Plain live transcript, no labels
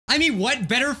I mean, what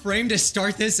better frame to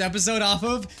start this episode off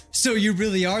of? So you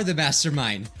really are the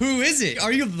mastermind. Who is it?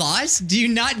 Are you lost? Do you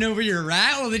not know where you're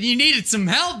at? Well, then you needed some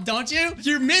help, don't you?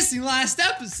 You're missing last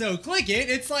episode. Click it.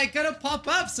 It's like gonna pop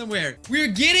up somewhere. We're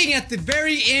getting at the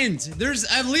very end. There's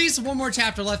at least one more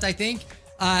chapter left, I think.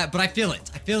 But I feel it.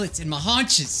 I feel it in my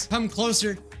haunches. Come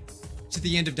closer to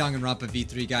the end of Danganronpa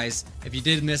V3, guys. If you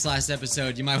did miss last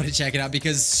episode, you might want to check it out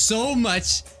because so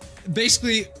much,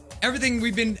 basically everything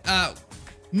we've been,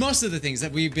 most of the things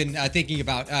that we've been thinking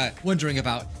about, wondering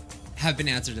about, have been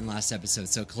answered in last episode,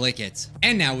 so click it.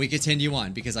 And now we continue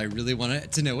on, because I really want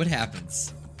to know what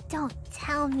happens. Don't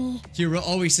tell me. You were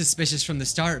always suspicious from the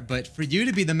start, but for you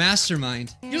to be the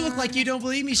mastermind, you look like you don't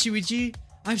believe me, Shuichi.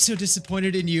 I'm so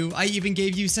disappointed in you. I even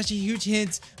gave you such a huge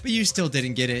hint, but you still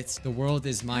didn't get it. The world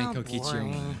is mine,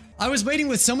 Kokichi. I was waiting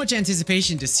with so much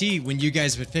anticipation to see when you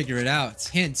guys would figure it out.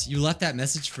 Hint, you left that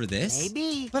message for this?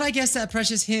 Maybe. But I guess that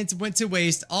precious hint went to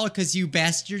waste, all because you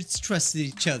bastards trusted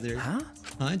each other. Huh?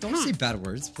 Huh? Don't say bad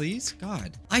words, please.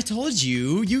 God. I told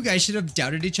you, you guys should have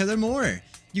doubted each other more.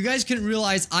 You guys couldn't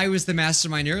realize I was the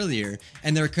mastermind earlier,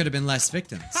 and there could have been less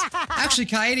victims. Actually,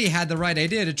 Kaede had the right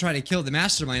idea to try to kill the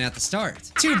mastermind at the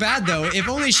start. Too bad though, if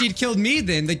only she'd killed me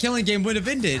then, the killing game would have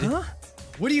ended. Huh?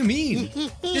 What do you mean?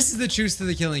 This is the truth to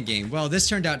the killing game. Well, this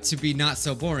turned out to be not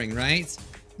so boring, right?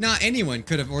 Not anyone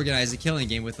could have organized a killing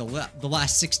game with the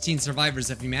last 16 survivors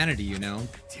of humanity, you know?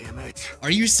 Damn it.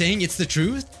 Are you saying it's the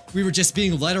truth? We were just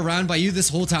being led around by you this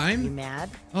whole time? You mad?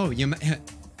 Oh, you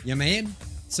mad?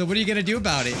 So what are you gonna do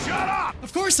about it? Shut up!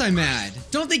 Of course I'm mad.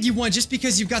 Don't think you won just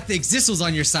because you've got the Existals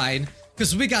on your side,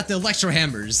 because we got the Electro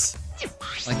Hammers.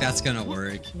 Like that's gonna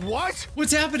work. What?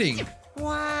 What's happening?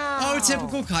 Wow. Oh,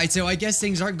 typical Kaito. I guess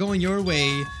things aren't going your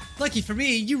way. Lucky for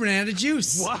me, you ran out of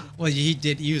juice. What? Well, he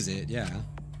did use it, yeah.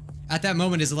 At that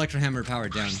moment, his Electro Hammer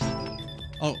powered down.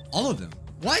 Oh, all of them.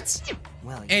 What?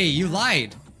 Well, Hey, you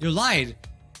lied. You lied.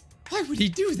 Why would he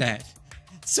do that?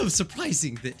 So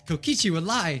surprising that Kokichi would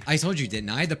lie. I told you, didn't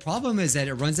I? The problem is that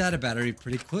it runs out of battery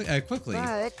pretty quickly.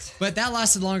 But that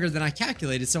lasted longer than I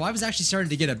calculated, so I was actually starting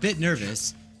to get a bit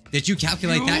nervous. Did you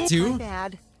calculate that too? My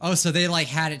bad. Oh, so they like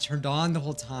had it turned on the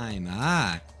whole time.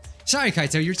 Ah. Sorry,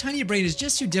 Kaito, your tiny brain is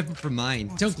just too different from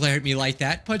mine. Don't glare at me like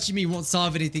that. Punching me won't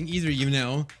solve anything either, you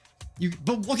know.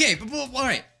 All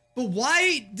right. But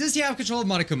why does he have control of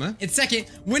Monokuma? And second,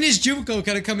 when is Junko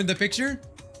gonna come in the picture?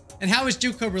 And how is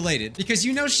Junko related? Because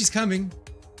you know she's coming.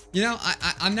 You know,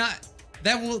 I'm not.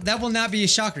 That will not be a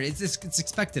shocker. It's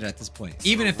expected at this point.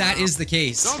 Even if that is the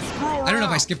case. I don't know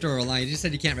if I skipped over a line. You just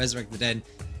said you can't resurrect the dead.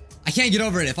 I can't get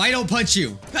over it if I don't punch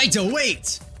you. Kaito,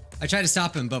 wait! I tried to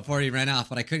stop him before he ran off,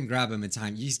 but I couldn't grab him in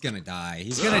time. He's gonna die.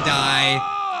 He's gonna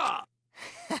die.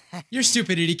 You're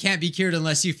stupid and he can't be cured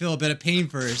unless you feel a bit of pain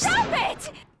first. Stop it!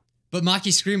 But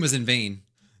Maki's scream was in vain.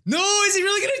 No, is he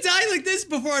really gonna die like this?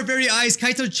 Before our very eyes,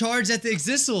 Kaito charged at the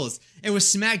Existals and was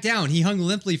smacked down. He hung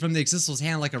limply from the Existal's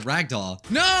hand like a ragdoll.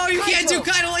 No, you can't do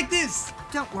Kaito like this!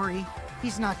 Don't worry,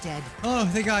 he's not dead. Oh,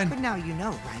 thank God. But now you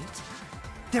know, right?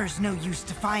 There's no use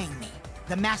defying me,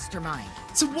 the mastermind.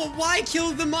 So why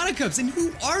kill the Monocups? And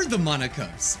who are the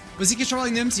Monocups? Was he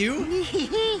controlling them too?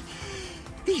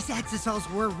 These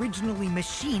Exisals were originally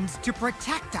machines to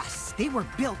protect us. They were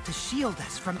built to shield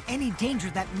us from any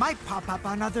danger that might pop up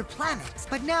on other planets.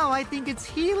 But now I think it's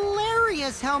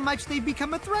hilarious how much they've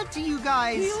become a threat to you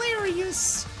guys.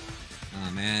 Hilarious.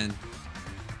 Oh, man.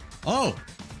 Oh,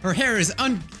 her hair is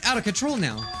out of control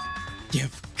now. Give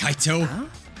Kaito. Huh?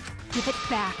 Give it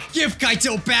back. Give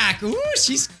Kaito back. Ooh,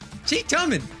 she's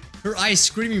coming. Her eyes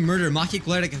screaming murder. Maki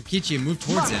glared at Kokichi and moved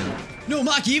towards him. No,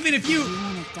 Maki, even if you... You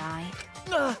wanna die?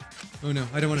 Oh no,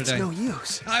 I don't want to die. No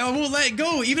use. I won't let it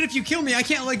go. Even if you kill me, I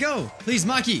can't let go. Please,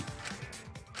 Maki.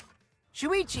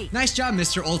 Shuichi. Nice job,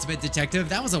 Mr. Ultimate Detective.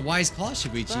 That was a wise call,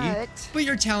 Shuichi. But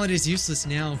your talent is useless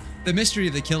now. The mystery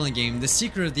of the killing game, the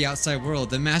secret of the outside world,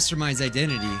 the mastermind's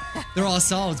identity. They're all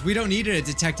solved. We don't need a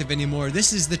detective anymore.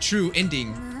 This is the true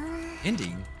ending.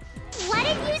 Ending? What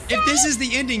did you say? If this is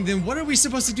the ending, then what are we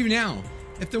supposed to do now?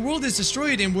 If the world is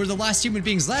destroyed and we're the last human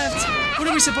beings left, what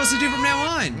are we supposed to do from now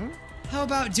on? How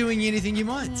about doing anything you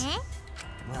want?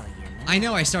 Well, you know. I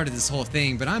know I started this whole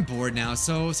thing, but I'm bored now,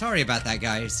 so sorry about that,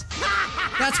 guys.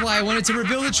 That's why I wanted to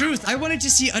reveal the truth. I wanted to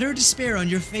see utter despair on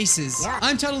your faces. Yeah.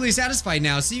 I'm totally satisfied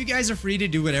now, so you guys are free to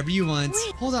do whatever you want.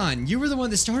 Hold on, you were the one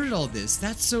that started all this.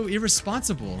 That's so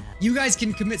irresponsible. You guys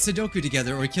can commit Sudoku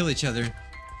together or kill each other.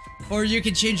 Or you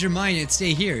can change your mind and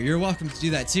stay here. You're welcome to do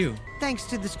that too. Thanks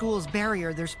to the school's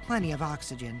barrier, there's plenty of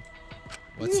oxygen.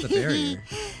 What's the barrier?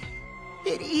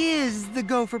 It is the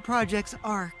Gopher Project's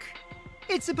arc.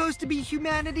 It's supposed to be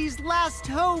humanity's last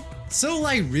hope. So,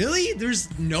 like, really? There's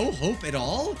no hope at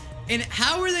all? And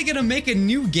how are they gonna make a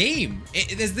new game?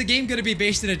 Is the game gonna be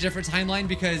based in a different timeline?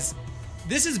 Because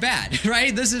this is bad,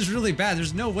 right? This is really bad.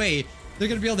 There's no way they're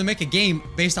gonna be able to make a game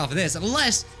based off of this,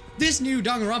 unless this new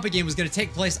Danganronpa game was gonna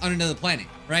take place on another planet,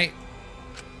 right?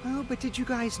 Oh, but did you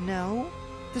guys know?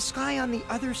 The sky on the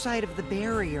other side of the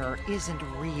barrier isn't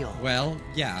real. Well,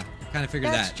 yeah, kind of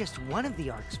figured That's that. just one of the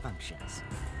Ark's functions.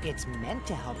 It's meant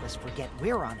to help us forget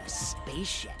we're on a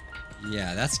spaceship.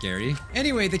 Yeah, that's scary.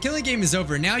 Anyway, the killing game is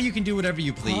over. Now you can do whatever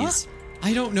you please.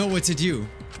 I don't know what to do.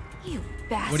 You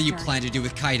bastard. What do you plan to do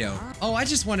with Kaido? Oh, I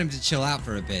just want him to chill out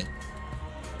for a bit.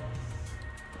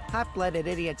 Hot-blooded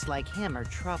idiots like him are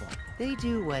trouble. They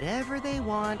do whatever they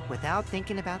want without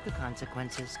thinking about the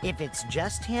consequences. If it's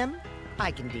just him, I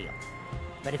can deal.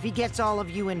 But if he gets all of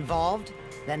you involved,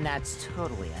 then that's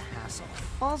totally a hassle.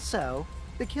 Also,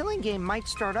 the killing game might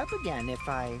start up again if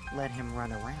I let him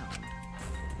run around.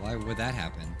 Why would that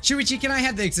happen? Shuichi, can I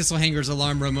have the Exisal Hanger's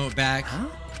alarm remote back? Huh?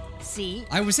 See?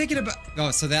 I was thinking about... Oh,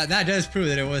 so that does prove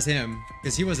that it was him,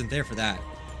 because he wasn't there for that.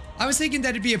 I was thinking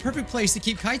that it'd be a perfect place to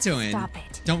keep Kaito in. Stop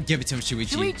it. Don't give it to him,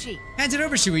 Shuichi. Shuichi! Hand it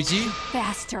over, Shuichi.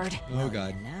 Bastard. Oh,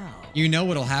 God. No. You know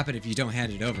what'll happen if you don't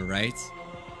hand it over, right?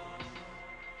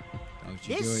 Don't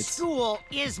you do This it. school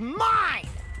is mine!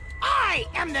 I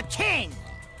am the king!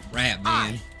 Rap,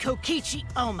 man. I, Kokichi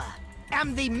Oma,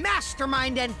 am the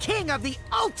mastermind and king of the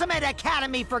ultimate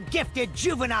academy for gifted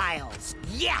juveniles!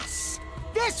 Yes!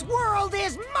 This world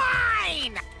is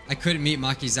mine! I couldn't meet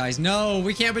Maki's eyes. No,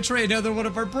 we can't betray another one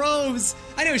of our bros.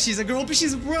 I know she's a girl, but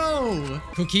she's a bro.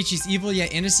 Kokichi's evil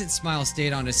yet innocent smile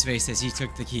stayed on his face as he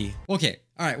took the key. Okay,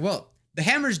 all right, well, the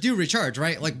hammers do recharge,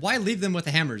 right? Like, why leave them with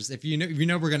the hammers if you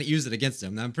know we're gonna use it against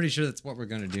them? I'm pretty sure that's what we're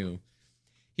gonna do.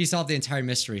 He solved the entire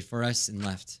mystery for us and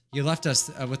left. He left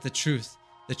us with the truth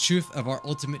of our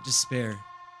ultimate despair.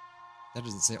 That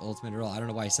doesn't say ultimate at all. I don't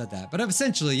know why he said that, but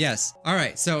essentially, yes. All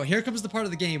right, so here comes the part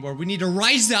of the game where we need to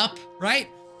rise up, right?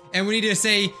 And we need to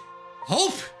say,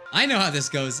 hope. I know how this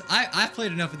goes. I've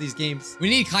played enough of these games. We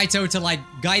need Kaito to like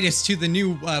guide us to the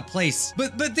new place.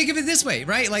 But think of it this way,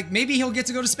 right? Like maybe he'll get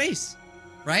to go to space,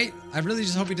 right? I really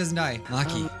just hope he doesn't die.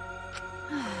 Maki,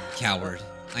 coward.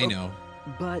 I know.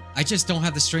 But I just don't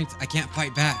have the strength. I can't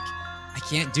fight back. I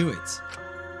can't do it.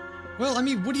 Well, I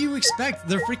mean, what do you expect?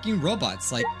 They're freaking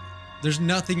robots. Like, there's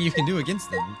nothing you can do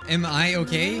against them. Am I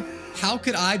okay? How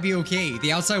could I be okay?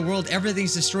 The outside world,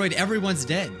 everything's destroyed. Everyone's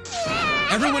dead.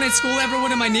 Everyone at school,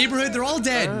 everyone in my neighborhood, they're all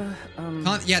dead.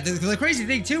 Yeah, the crazy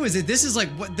thing too is that this is like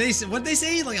what they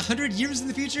say, like 100 years in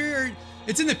the future. Or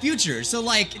it's in the future, so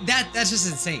like that's just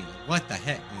insane. What the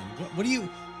heck, man? What do you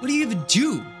even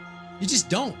do? You just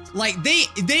don't. Like they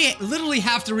literally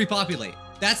have to repopulate.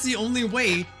 That's the only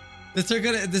way that they're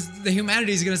gonna, the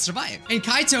humanity is gonna survive. And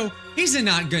Kaito, he's in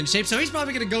not good shape, so he's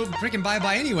probably gonna go freaking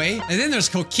bye-bye anyway. And then there's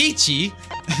Kokichi.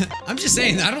 I'm just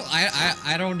saying,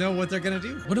 I don't know what they're gonna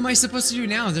do. What am I supposed to do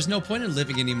now? There's no point in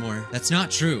living anymore. That's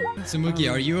not true.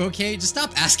 Sumuki, are you okay? Just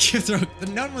stop asking if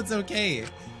no one's okay.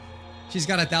 She's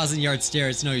got a 1,000-yard stare.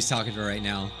 It's no use talking to her right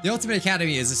now. The Ultimate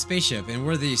Academy is a spaceship, and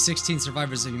we're the 16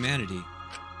 survivors of humanity.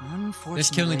 This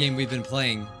killing game we've been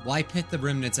playing, why pit the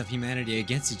remnants of humanity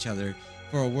against each other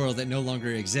for a world that no longer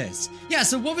exists? Yeah,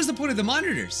 so what was the point of the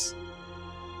monitors?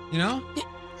 You know?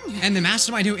 And the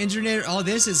mastermind who engineered all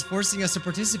this is forcing us to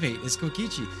participate, is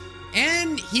Kokichi.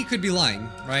 And he could be lying,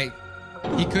 right?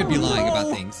 He could be lying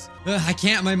about things. Ugh, I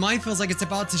can't, my mind feels like it's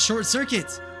about to short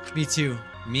circuit. Me too.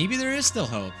 Maybe there is still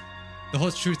hope. The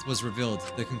whole truth was revealed,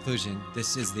 the conclusion.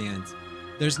 This is the end.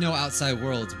 There's no outside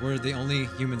world, we're the only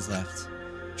humans left.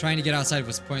 Trying to get outside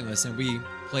was pointless, and we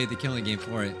played the killing game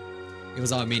for it. It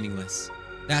was all meaningless.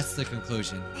 That's the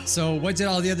conclusion. So what did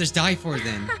all the others die for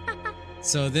then?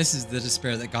 So this is the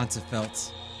despair that Gonta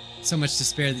felt. So much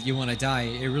despair that you want to die.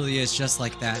 It really is just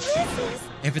like that.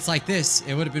 If it's like this,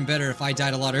 it would have been better if I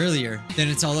died a lot earlier. Then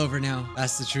it's all over now.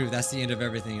 That's the truth. That's the end of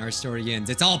everything. Our story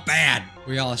ends. It's all bad.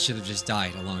 We all should have just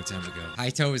died a long time ago.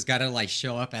 Kaito has got to like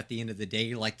show up at the end of the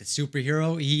day like the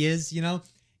superhero he is, you know?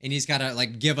 And he's got to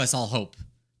like give us all hope.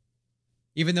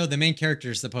 Even though the main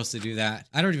character is supposed to do that.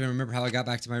 I don't even remember how I got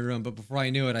back to my room, but before I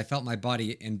knew it, I felt my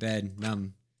body in bed,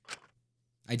 numb.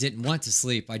 I didn't want to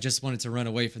sleep. I just wanted to run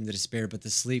away from the despair, but the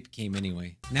sleep came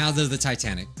anyway. Now there's the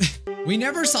Titanic. We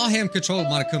never saw him control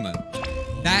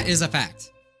Monokuma. That is a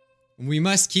fact. We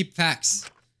must keep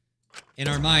facts in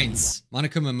our minds.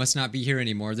 Monokuma must not be here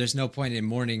anymore. There's no point in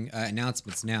morning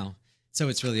announcements now. So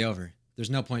it's really over. There's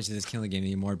no point to this killing game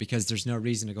anymore because there's no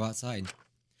reason to go outside.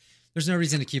 There's no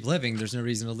reason to keep living. There's no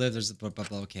reason to live. There's blah, blah,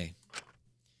 blah. Okay.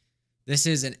 This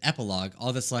is an epilogue.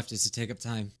 All that's left is to take up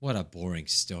time. What a boring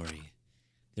story.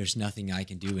 There's nothing I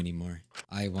can do anymore.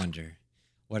 I wonder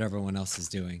what everyone else is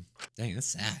doing. Dang, that's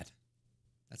sad.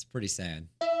 That's pretty sad.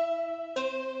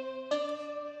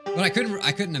 But I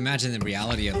couldn't imagine the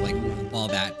reality of like all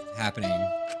that happening.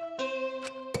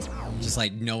 Just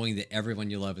like knowing that everyone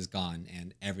you love is gone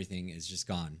and everything is just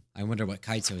gone. I wonder what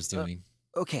Kaito is doing.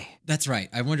 Okay. That's right.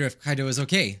 I wonder if Kaito is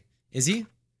okay. Is he?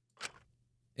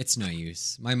 It's no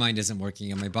use. My mind isn't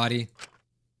working and my body.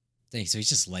 Dang, so he's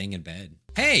just laying in bed.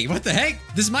 Hey, what the heck?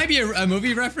 This might be a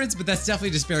movie reference, but that's definitely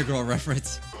just Bear Girl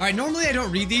reference. All right, normally I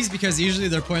don't read these because usually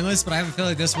they're pointless, but I have a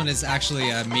feeling this one is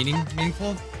actually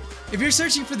meaningful. If you're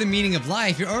searching for the meaning of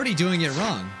life, you're already doing it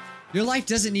wrong. Your life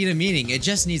doesn't need a meaning, it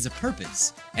just needs a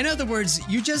purpose. In other words,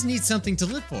 you just need something to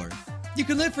live for. You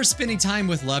can live for spending time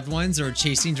with loved ones or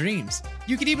chasing dreams.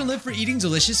 You can even live for eating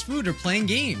delicious food or playing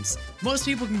games. Most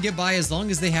people can get by as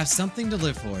long as they have something to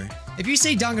live for. If you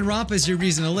say Danganronpa is your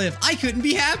reason to live, I couldn't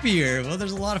be happier. Well,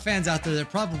 there's a lot of fans out there that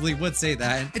probably would say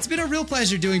that. It's been a real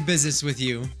pleasure doing business with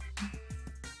you.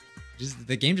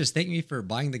 The game just thanked me for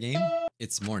buying the game?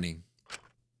 It's morning.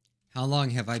 How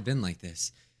long have I been like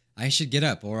this? I should get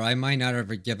up, or I might not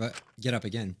ever get up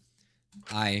again.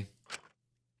 I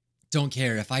don't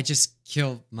care if I just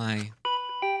kill my...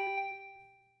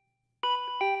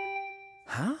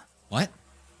 Huh? What?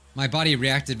 My body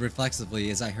reacted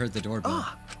reflexively as I heard the doorbell.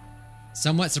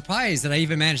 Somewhat surprised that I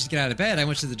even managed to get out of bed, I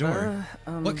went to the door.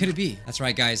 What could it be? That's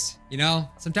right, guys. You know,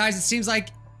 sometimes it seems like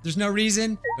there's no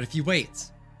reason, but if you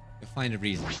wait, you'll find a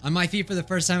reason. On my feet for the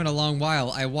first time in a long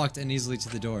while, I walked uneasily to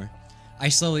the door. I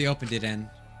slowly opened it and...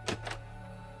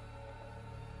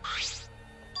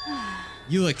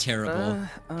 You look terrible.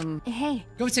 Hey.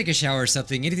 Go take a shower or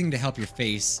something, anything to help your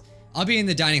face. I'll be in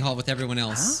the dining hall with everyone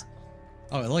else.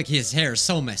 Huh? Oh, look, his hair is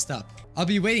so messed up. I'll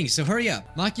be waiting, so hurry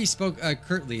up. Maki spoke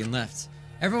curtly and left.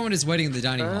 Everyone is waiting in the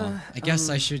dining hall. I guess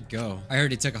I should go. I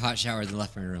heard he took a hot shower and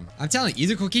left my room. I'm telling you,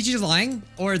 either Kokichi's lying,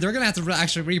 or they're gonna have to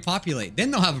actually repopulate.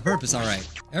 Then they'll have a purpose, alright.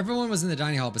 Everyone was in the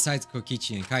dining hall besides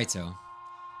Kokichi and Kaito.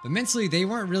 But mentally, they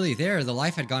weren't really there. The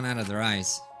life had gone out of their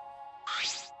eyes.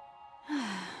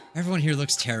 Everyone here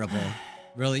looks terrible.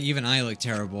 Really, even I look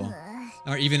terrible.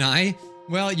 Or even I?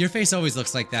 Well, your face always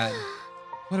looks like that.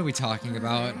 What are we talking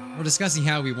about? We're discussing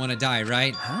how we want to die,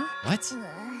 right? Huh? What?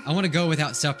 I want to go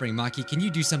without suffering, Maki. Can you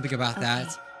do something about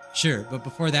that? Sure, but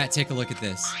before that, take a look at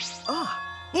this.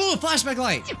 Ooh, flashback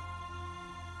light!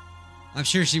 I'm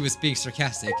sure she was being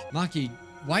sarcastic. Maki,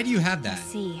 why do you have that?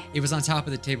 See. It was on top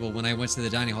of the table when I went to the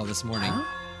dining hall this morning. Huh?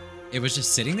 It was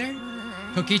just sitting there?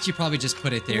 Kokichi probably just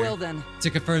put it there. Well then. To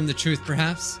confirm the truth,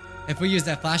 perhaps? If we use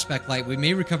that flashback light, we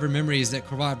may recover memories that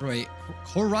corroborate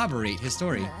his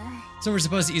story. So we're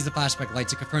supposed to use the flashback light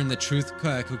to confirm the truth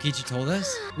Kokichi told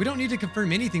us? We don't need to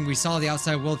confirm anything we saw the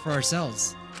outside world for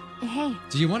ourselves. Hey.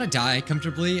 Do you want to die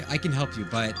comfortably? I can help you,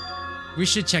 but we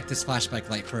should check this flashback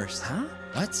light first. Huh?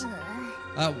 What?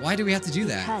 Why do we have to do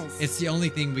that? Because. It's the only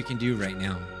thing we can do right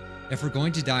now. If we're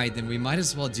going to die, then we might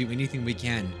as well do anything we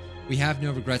can. We have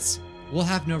no regrets. We'll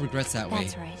have no regrets that way.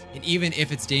 That's right. And even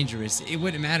if it's dangerous, it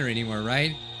wouldn't matter anymore,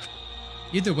 right?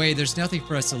 Either way, there's nothing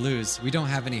for us to lose. We don't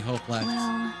have any hope left.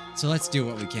 Well... So let's do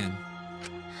what we can.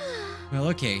 Well,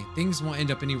 okay. Things won't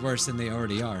end up any worse than they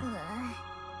already are.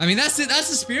 I mean, that's it. That's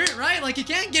the spirit, right? Like, it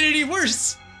can't get any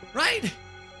worse, right?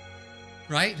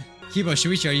 Right? Kibo,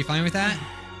 Shuichi, are you fine with that?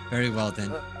 Very well,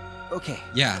 then. Okay.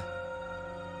 Yeah.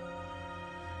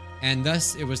 And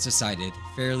thus, it was decided,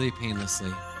 fairly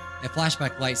painlessly. A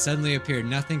flashback light suddenly appeared.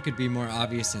 Nothing could be more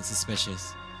obvious and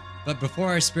suspicious. But before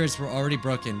our spirits were already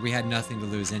broken, we had nothing to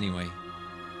lose anyway.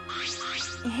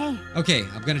 Hey. Okay,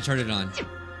 I'm gonna turn it on. Here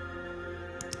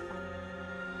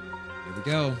we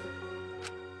go.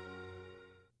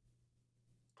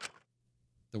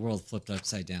 The world flipped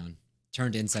upside down.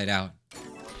 Turned inside out.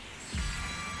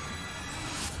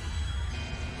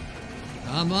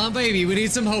 Come on, baby, we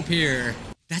need some hope here.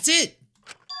 That's it!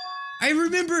 I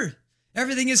remember!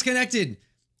 Everything is connected!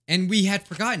 And we had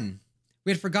forgotten.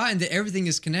 We had forgotten that everything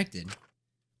is connected.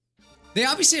 They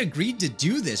obviously agreed to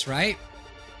do this, right?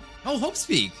 Oh, Hope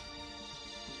Speak!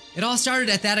 It all started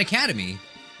at that academy.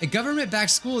 A government-backed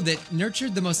school that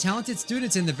nurtured the most talented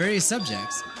students in the various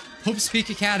subjects. Hope Speak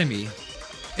Academy.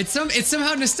 It's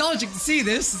somehow nostalgic to see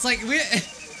this. It's like,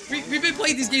 we've been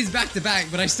playing these games back to back,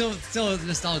 but I still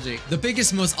nostalgic. The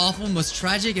biggest, most awful, most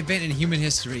tragic event in human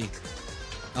history.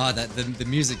 Oh, the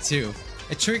music too.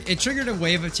 It triggered a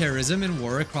wave of terrorism and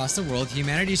war across the world.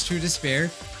 Humanity's true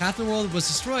despair. Half the world was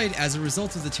destroyed as a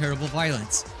result of the terrible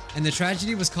violence. And the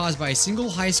tragedy was caused by a single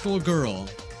high school girl.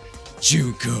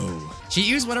 Junko. She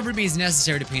used whatever means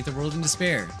necessary to paint the world in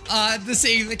despair.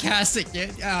 The casting.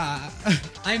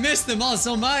 I miss them all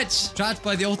so much. Trapped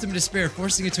by the ultimate despair,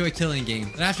 forcing it to a killing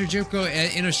game. But after Junko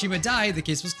and Enoshima died, the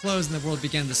case was closed and the world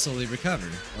began to slowly recover.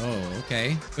 Oh,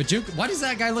 okay. But Junko, why does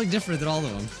that guy look different than all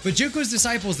of them? But Junko's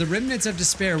disciples, the remnants of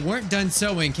despair, weren't done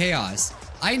so in chaos.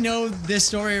 I know this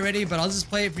story already, but I'll just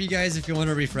play it for you guys if you want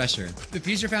a refresher. The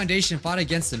Future Foundation fought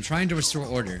against them, trying to restore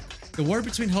order. The war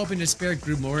between hope and despair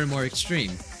grew more and more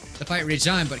extreme. The fight raged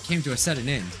on, but came to a sudden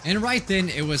end. And right then,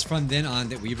 it was from then on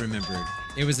that we remembered.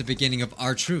 It was the beginning of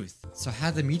our truth. So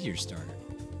how'd the meteor start?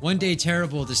 One day,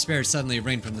 terrible despair suddenly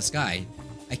rained from the sky.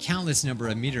 A countless number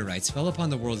of meteorites fell upon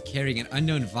the world carrying an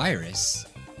unknown virus.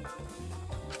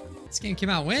 This game came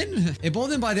out when?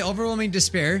 Emboldened by the overwhelming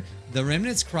despair, the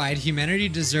remnants cried humanity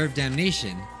deserved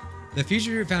damnation. The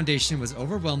Future Foundation was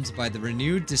overwhelmed by the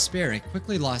renewed despair and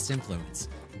quickly lost influence.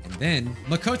 And then,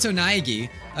 Makoto Naegi,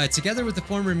 together with the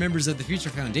former members of the Future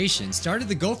Foundation, started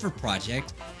the Gopher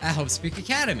Project at Hope's Peak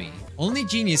Academy. Only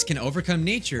genius can overcome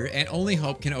nature, and only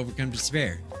hope can overcome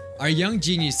despair. Our young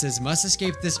geniuses must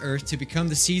escape this earth to become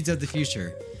the seeds of the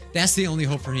future. That's the only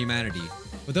hope for humanity.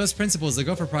 With those principles, the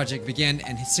Gopher Project began,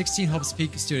 and 16 Hope's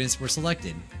Peak students were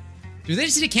selected. Dude, they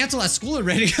just need to cancel that school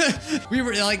already. We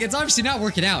were like, it's obviously not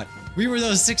working out. We were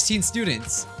those 16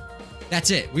 students. That's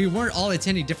it. We weren't all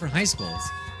attending different high schools.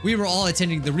 We were all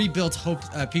attending the rebuilt Hope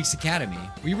Peaks Academy.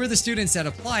 We were the students that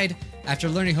applied after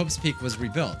learning Hope's Peak was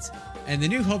rebuilt, and the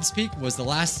new Hope's Peak was the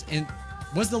last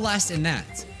in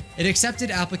that. It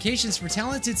accepted applications for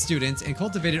talented students and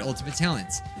cultivated ultimate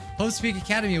talents. Hope's Peak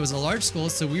Academy was a large school,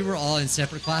 so we were all in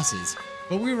separate classes,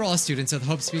 but we were all students of the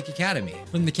Hope's Peak Academy.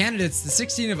 From the candidates, the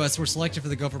 16 of us were selected for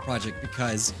the Gopher Project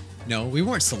because, no, we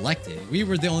weren't selected. We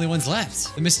were the only ones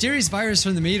left. The mysterious virus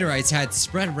from the meteorites had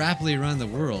spread rapidly around the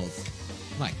world.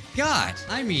 My God,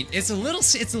 I mean, it's a little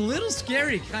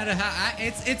scary, kind of.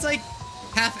 It's like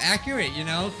half accurate, you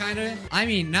know, kind of. I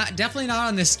mean, definitely not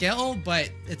on this scale, but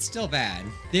it's still bad.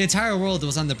 The entire world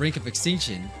was on the brink of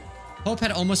extinction. Hope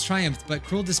had almost triumphed, but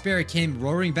cruel despair came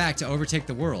roaring back to overtake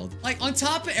the world. Like, on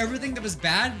top of everything that was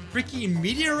bad, freaking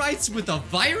meteorites with a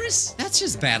virus? That's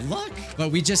just bad luck.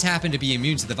 But we just happened to be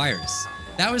immune to the virus.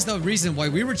 That was the reason why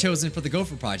we were chosen for the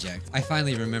Gopher Project. I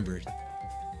finally remembered.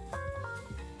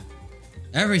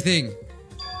 Everything.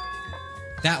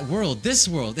 That world, this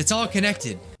world, it's all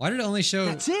connected. Why did it only show...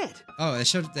 That's it! Oh, it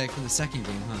showed that from the second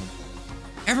game, huh?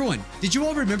 Everyone, did you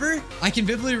all remember? I can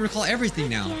vividly recall everything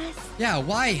now. Yes. Yeah,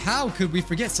 why? How could we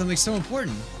forget something so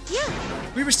important?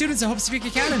 Yeah. We were students of Hope's Peak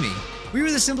Academy. We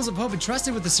were the symbols of hope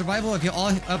entrusted with the survival of all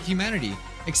of humanity,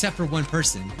 except for one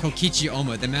person, Kokichi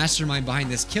Oma, the mastermind behind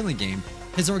this killing game,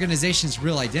 his organization's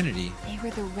real identity. They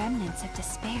were the remnants of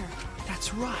despair.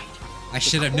 That's right. I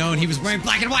should have known he was wearing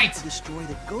black and white! To destroy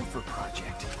the Gopher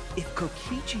Project. If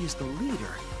Kokichi is the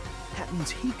leader, that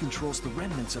means he controls the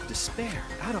remnants of despair.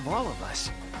 Out of all of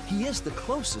us, he is the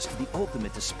closest to the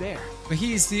ultimate despair. But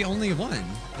he's the only one.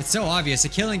 It's so obvious a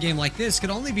killing game like this could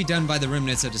only be done by the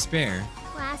remnants of despair.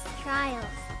 Class trials.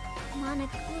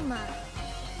 Monokuma.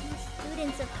 The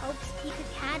students of Hope's Peak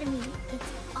Academy.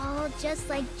 It's all just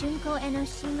like Junko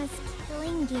Enoshima's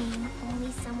killing game.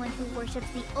 Only someone who worships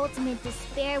the ultimate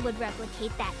despair would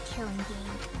replicate that killing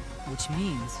game. Which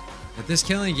means... But this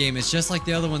killing game is just like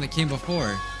the other one that came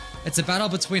before. It's a battle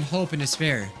between hope and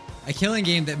despair. A killing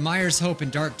game that mires hope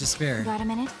in dark despair. Got a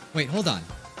minute? Wait, hold on.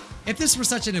 If this were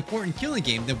such an important killing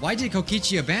game, then why did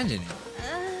Kokichi abandon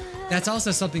it? That's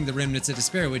also something the remnants of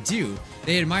despair would do.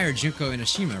 They admired Junko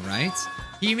Enoshima, right?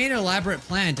 He made an elaborate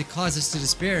plan to cause us to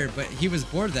despair, but he was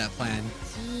bored of that plan.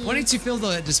 Jeez. Wanting to feel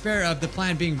the despair of the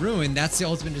plan being ruined, that's the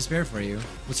ultimate despair for you.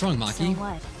 What's wrong, Maki? So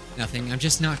what? Nothing, I'm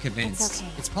just not convinced. It's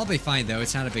okay. It's probably fine though,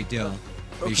 it's not a big deal.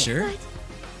 Are you sure? What?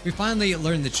 We finally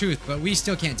learned the truth, but we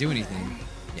still can't do anything.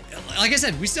 Like I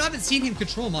said, we still haven't seen him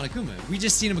control Monokuma. We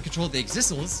just seen him control the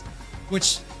Existals,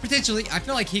 which potentially, I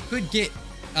feel like he could get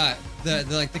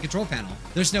the control panel.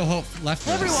 There's no hope left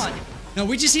for us. No,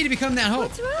 we just need to become that hope.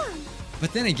 What's wrong?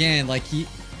 But then again, like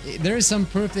there is some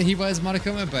proof that he was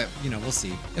Monokuma, but you know, we'll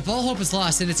see. If all hope is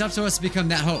lost, then it's up to us to become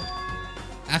that hope.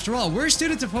 After all, we're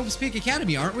students of Hope's Peak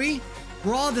Academy, aren't we?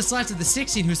 We're all that's left of the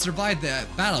 16 who survived the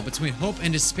battle between hope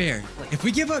and despair. If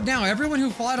we give up now, everyone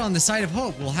who fought on the side of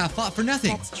hope will have fought for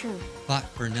nothing. That's true. Fought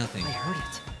for nothing. I heard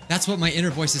it. That's what my inner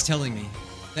voice is telling me.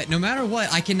 That no matter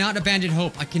what, I cannot abandon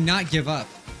hope. I cannot give up.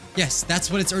 Yes,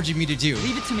 that's what it's urging me to do.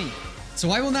 Leave it to me.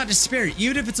 So I will not despair,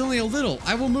 even if it's only a little.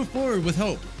 I will move forward with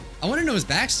hope. I want to know his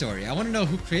backstory. I want to know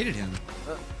who created him.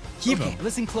 Kibo. Okay,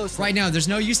 listen closely. Right now, there's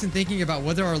no use in thinking about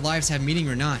whether our lives have meaning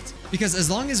or not. Because as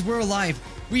long as we're alive,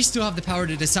 we still have the power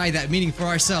to decide that meaning for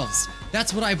ourselves.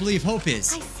 That's what I believe hope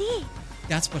is. I see.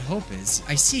 That's what hope is.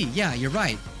 I see. Yeah, you're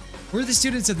right. We're the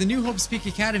students of the New Hope's Peak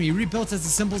Academy, rebuilt as the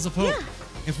symbols of hope. Yeah.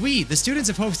 If we, the students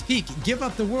of Hope's Peak, give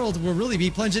up the world, we'll really be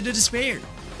plunged into despair.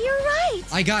 You're right.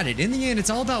 I got it. In the end, it's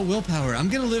all about willpower. I'm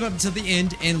gonna live up until the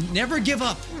end and never give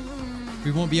up.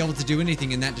 We won't be able to do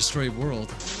anything in that destroyed world.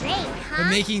 Great, huh? But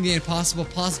making the impossible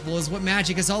possible is what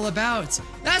magic is all about.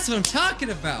 That's what I'm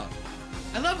talking about.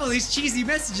 I love all these cheesy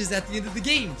messages at the end of the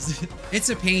games. It's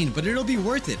a pain, but it'll be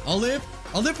worth it. I'll live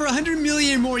for 100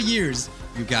 million more years,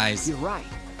 you guys. You're right.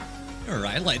 All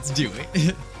right, let's do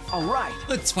it. All right.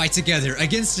 Let's fight together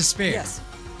against despair. Yes.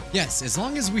 Yes, as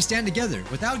long as we stand together,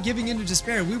 without giving in to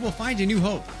despair, we will find a new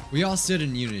hope. We all stood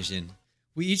in unison.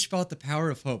 We each felt the power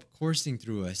of hope coursing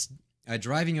through us,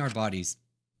 driving our bodies.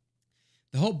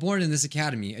 The hope born in this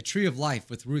academy, a tree of life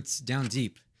with roots down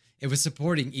deep. It was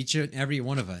supporting each and every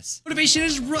one of us. Motivation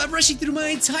is rushing through my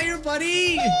entire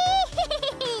body.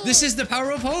 This is the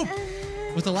power of hope.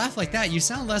 With a laugh like that, you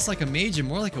sound less like a mage and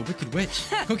more like a wicked witch.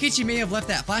 Kokichi may have left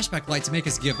that flashback light to make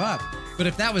us give up, but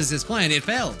if that was his plan, it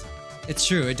failed. It's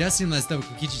true, it does seem as though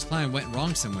Kokichi's plan went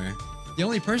wrong somewhere. The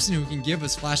only person who can give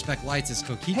us flashback lights is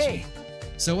Kokichi. Hey.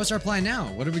 So what's our plan now?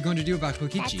 What are we going to do about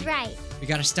Kokichi? That's right. We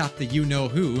gotta stop the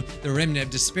you-know-who, the remnant of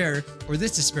despair, or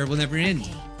this despair will never end.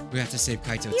 We have to save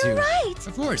Kaito too. You're right.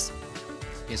 Of course.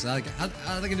 Okay, so how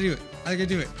are they gonna do it? How are they gonna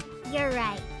do it? You're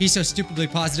right. He's so stupidly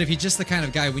positive. He's just the kind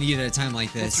of guy we need at a time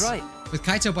like this. That's right. With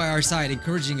Kaito by our side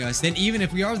encouraging us, then even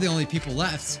if we are the only people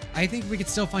left, I think we could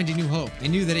still find a new hope. I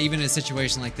knew that even in a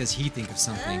situation like this, he'd think of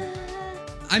something.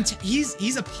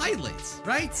 He's a pilot,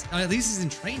 right? Or at least he's in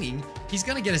training. He's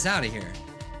gonna get us out of here.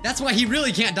 That's why he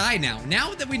really can't die now.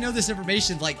 Now that we know this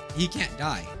information, like, he can't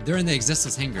die. They're in the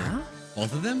Existence hangar. Huh?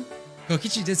 Both of them?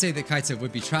 Kokichi did say that Kaito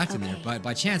would be trapped in there, but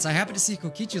by chance, I happened to see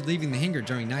Kokichi leaving the hangar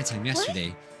during nighttime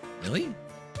yesterday. Really?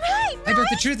 Right, I bet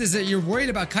the truth is that you're worried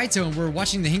about Kaito and we're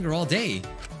watching the hangar all day.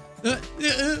 What?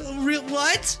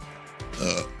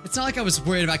 It's not like I was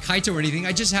worried about Kaito or anything.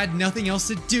 I just had nothing else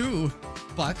to do.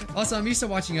 Fuck. Also, I'm used to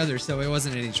watching others, so it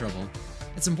wasn't any trouble.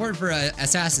 It's important for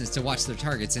assassins to watch their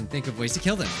targets and think of ways to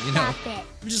kill them, you know? Stop it.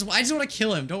 I just want to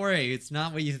kill him. Don't worry. It's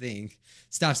not what you think.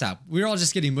 Stop. We're all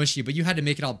just getting mushy, but you had to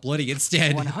make it all bloody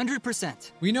instead.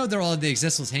 100%. We know they're all in the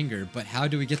Existence hangar, but how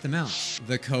do we get them out?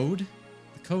 The code?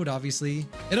 The code, obviously.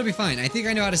 It'll be fine. I think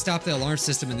I know how to stop the alarm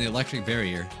system and the electric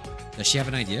barrier. Does she have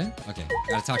an idea? Okay,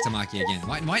 gotta talk to Maki again.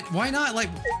 Why not? Like,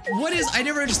 what is... I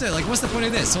never understood. Like, what's the point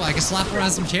of this? So I can slap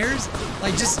around some chairs?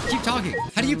 Like, just keep talking.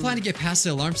 How do you plan to get past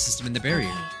the alarm system and the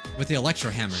barrier? With the electro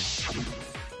hammer.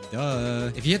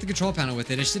 Duh. If you hit the control panel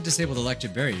with it, it should disable the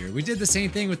electric barrier. We did the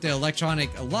same thing with the electronic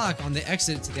lock on the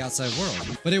exit to the outside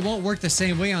world. But it won't work the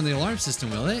same way on the alarm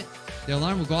system, will it? The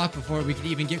alarm will go off before we can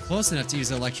even get close enough to use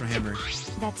the electro hammer.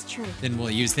 That's true. Then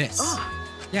we'll use this.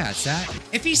 Yeah, it's that.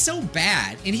 If he's so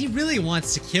bad, and he really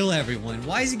wants to kill everyone,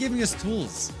 why is he giving us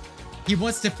tools? He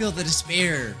wants to feel the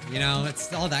despair, you know?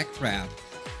 It's all that crap.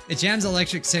 It jams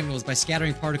electric signals by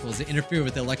scattering particles that interfere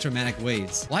with the electromagnetic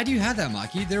waves. Why do you have that,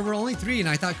 Maki? There were only 3 and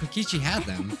I thought Kokichi had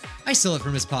them. I stole it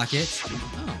from his pocket.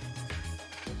 Oh.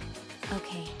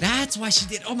 Okay. That's why she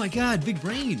did. Oh my god, big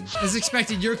brain. As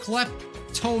expected, your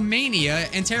kleptomania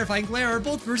and terrifying glare are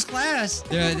both first class.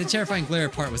 The terrifying glare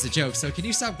part was a joke, so can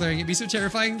you stop glaring at me so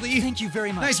terrifyingly? Thank you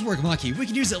very much. Nice work, Maki. We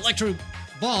can use the electro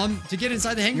bomb to get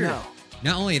inside the hangar. No.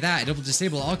 Not only that, it'll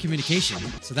disable all communication.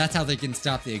 So that's how they can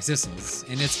stop the Existence.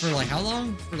 And it's for like how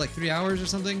long? For like 3 hours or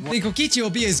something? Then Kokichi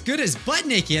will be as good as butt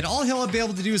naked. All he'll be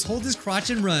able to do is hold his crotch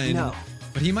and run. No.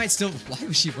 But he might still... Why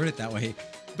would she word it that way?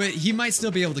 But he might still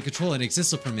be able to control an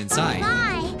Existence from inside.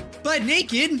 Why? Butt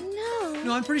naked? No.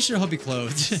 No, I'm pretty sure he'll be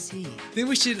clothed. See. Then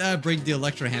we should bring the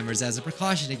electro hammers as a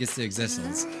precaution against the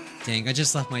Existence. Dang, I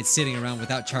just left mine sitting around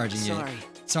without charging Sorry. it.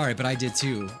 Sorry, but I did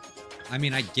too. I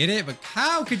mean, I get it, but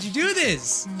how could you do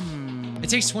this? It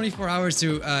takes 24 hours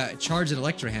to charge an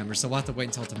electro hammer, so we'll have to wait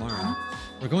until tomorrow.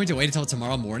 We're going to wait until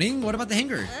tomorrow morning? What about the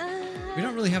hangar? We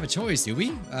don't really have a choice, do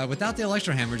we? Without the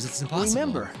electro hammers, it's impossible.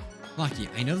 Remember. Maki,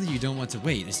 I know that you don't want to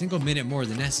wait a single minute more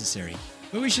than necessary,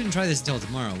 but we shouldn't try this until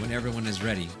tomorrow when everyone is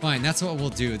ready. Fine, that's what we'll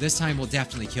do. This time we'll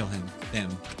definitely kill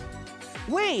them.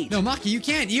 Wait! No, Maki, you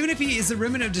can't. Even if he is a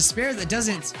remnant of despair that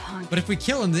doesn't. But if we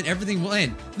kill him, then everything will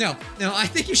end. No, I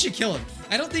think you should kill him.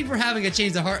 I don't think we're having a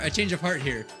change of heart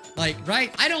here. Like,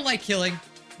 right? I don't like killing,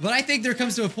 but I think there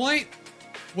comes to a point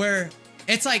where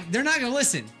it's like they're not gonna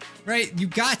listen, right? You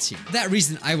got to. For that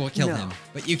reason, I will kill him,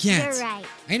 but you can't. You're right.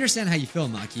 I understand how you feel,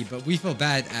 Maki, but we feel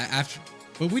bad after.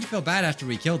 But we'd feel bad after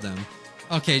we killed them.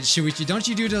 Okay, Shuichi, don't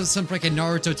you do some freaking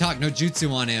Naruto talk no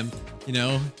jutsu on him, you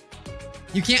know?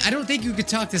 You can't, I don't think you could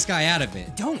talk this guy out of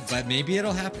it. Don't. But maybe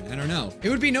it'll happen, I don't know. It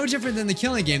would be no different than the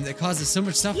killing game that causes so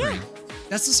much suffering. Yeah.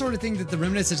 That's the sort of thing that the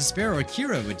Remnants of Despair or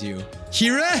Kira would do.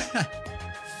 Kira?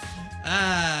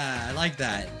 I like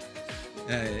that.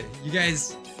 You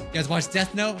guys watch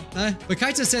Death Note? Huh? But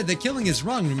Kaito said that killing is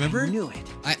wrong, remember? I knew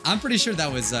it. I'm pretty sure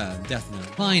that was Death Note.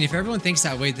 Fine, if everyone thinks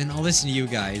that way, then I'll listen to you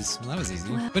guys. Well, that was easy.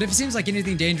 But if it seems like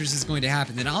anything dangerous is going to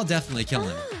happen, then I'll definitely kill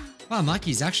him. Wow,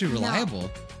 Maki's actually reliable.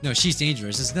 No, she's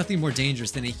dangerous. There's nothing more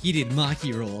dangerous than a heated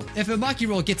Maki roll. If a Maki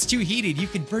roll gets too heated, you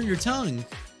could burn your tongue.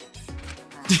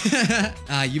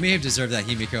 You may have deserved that,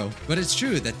 Himiko. But it's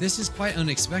true that this is quite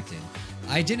unexpected.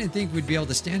 I didn't think we'd be able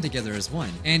to stand together as one.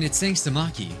 And it's thanks to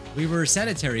Maki. We were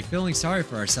sedentary, feeling sorry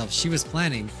for ourselves. She was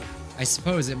planning. I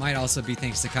suppose it might also be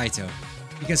thanks to Kaito.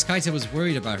 Because Kaito was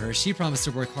worried about her, she promised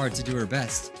to work hard to do her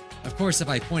best. Of course, if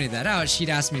I pointed that out, she'd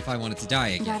ask me if I wanted to die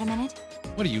again. Got a minute?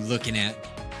 What are you looking at?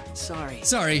 Sorry.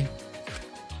 Sorry.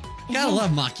 Gotta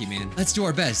love Maki, man. Let's do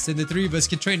our best, and the three of us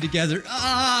can train together.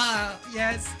 Ah,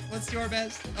 yes. Let's do our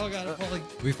best. Oh god, I'm falling.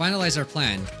 We finalized our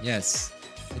plan. Yes.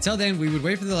 Until then, we would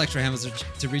wait for the electro hammers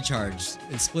to recharge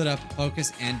and split up,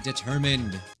 focus, and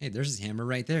determined. Hey, there's his hammer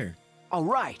right there. All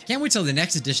right. Can't wait till the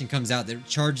next edition comes out that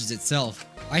charges itself.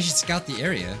 I should scout the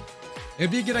area. It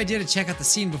would be a good idea to check out the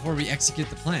scene before we execute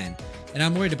the plan. And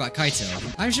I'm worried about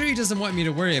Kaito. I'm sure he doesn't want me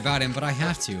to worry about him, but I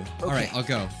have to. Okay. Alright, I'll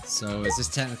go. So, is this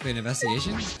technically an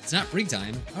investigation? It's not break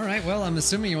time. Alright, well, I'm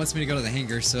assuming he wants me to go to the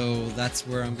hangar, so that's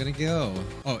where I'm gonna go.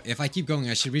 Oh, if I keep going,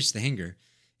 I should reach the hangar.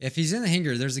 If he's in the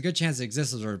hangar, there's a good chance the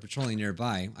Existals are patrolling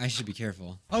nearby. I should be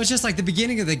careful. Oh, it's just like the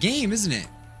beginning of the game, isn't it?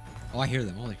 Oh, I hear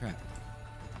them. Holy crap.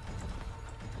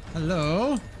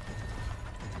 Hello?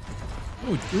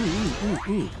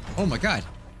 Ooh. Oh my god.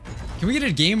 Can we get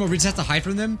a game where we just have to hide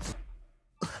from them?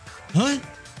 Huh?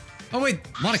 Oh wait,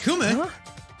 Monokuma? Huh?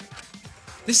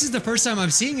 This is the first time I'm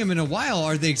seeing him in a while.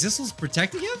 Are the Existals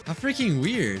protecting him? How freaking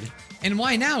weird. And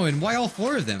why now? And why all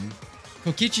four of them?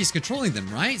 Kokichi's controlling them,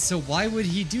 right? So why would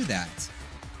he do that?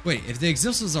 Wait, if the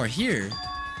Existals are here,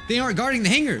 they aren't guarding the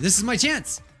hangar. This is my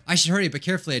chance. I should hurry, but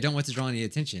carefully. I don't want to draw any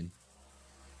attention.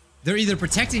 They're either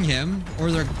protecting him, or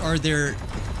they're...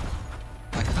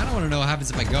 I kind of want to know what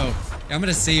happens if I go. I'm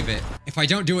gonna save it. If I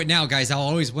don't do it now, guys, I'll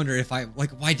always wonder if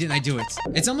why didn't I do it?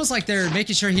 It's almost like they're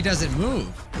making sure he doesn't move.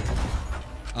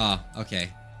 Oh, okay.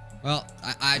 Well,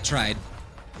 I tried.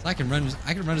 So I can run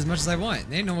as much as I want.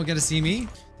 Ain't no one gonna see me.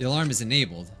 The alarm is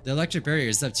enabled. The electric barrier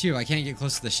is up too. I can't get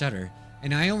close to the shutter.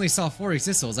 And I only saw 4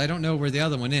 Existals. I don't know where the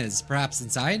other one is. Perhaps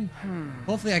inside?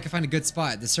 Hopefully I can find a good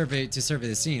spot to survey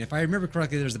the scene. If I remember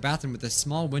correctly, there's a bathroom with a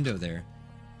small window there.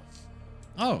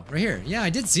 Oh, right here. Yeah, I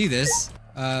did see this.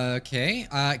 Okay.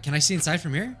 Can I see inside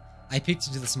from here? I peeked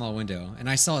into the small window, and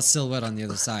I saw a silhouette on the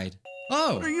other side.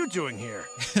 Oh! What are you doing here?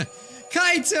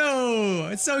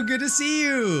 Kaito! It's so good to see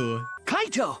you!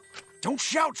 Kaito! Don't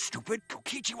shout, stupid.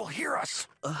 Kokichi will hear us.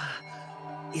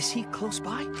 Is he close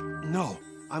by? No,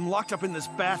 I'm locked up in this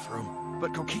bathroom,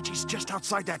 but Kokichi's just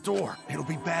outside that door. It'll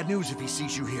be bad news if he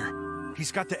sees you here.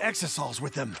 He's got the Exisals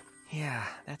with him. Yeah,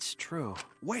 that's true.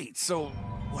 Wait, so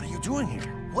what are you doing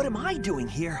here? What am I doing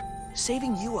here?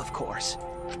 Saving you, of course.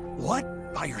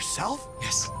 What? By yourself?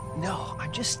 Yes. No,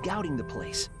 I'm just scouting the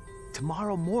place.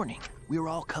 Tomorrow morning, we're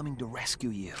all coming to rescue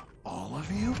you. All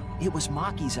of you? It was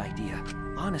Maki's idea.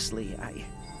 Honestly,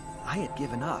 I had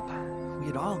given up. We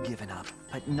had all given up,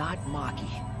 but not Maki.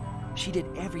 She did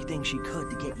everything she could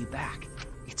to get you back.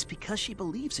 It's because she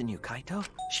believes in you, Kaito.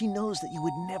 She knows that you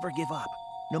would never give up,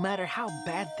 no matter how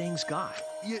bad things got.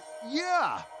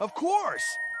 Yeah, of course.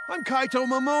 I'm Kaito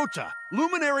Momota,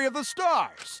 luminary of the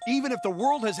stars. Even if the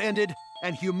world has ended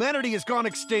and humanity has gone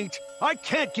extinct, I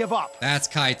can't give up. That's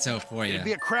Kaito for you. It'd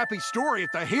be a crappy story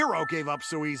if the hero gave up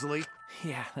so easily.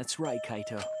 Yeah, that's right,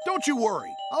 Kaito. Don't you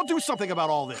worry. I'll do something about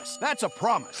all this. That's a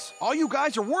promise. All you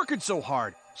guys are working so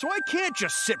hard, so I can't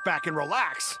just sit back and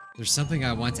relax. There's something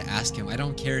I want to ask him. I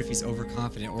don't care if he's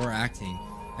overconfident or acting.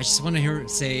 I just want to hear him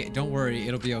say, don't worry,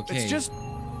 it'll be okay. It's just...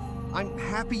 I'm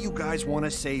happy you guys want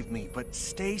to save me, but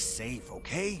stay safe,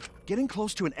 okay? Getting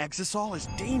close to an Exisal is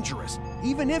dangerous,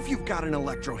 even if you've got an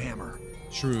electro hammer.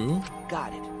 True.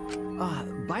 Got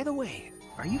it. By the way,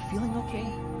 are you feeling okay?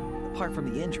 Apart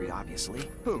from the injury, obviously.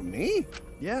 Who, me?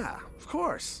 Yeah, of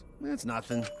course. It's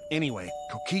nothing. Anyway,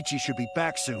 Kokichi should be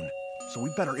back soon, so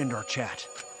we better end our chat.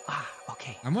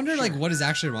 Okay. I wonder, sure. like, what is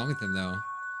actually wrong with him, though?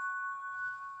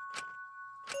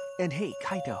 And hey,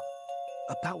 Kaito,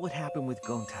 about what happened with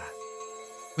Gonta.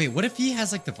 Wait, what if he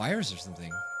has, like, the virus or something?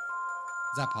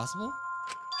 Is that possible?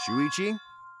 Shuichi,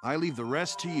 I leave the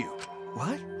rest to you.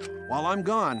 What? While I'm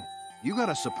gone, you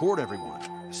gotta support everyone,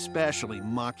 especially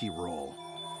Maki Roll.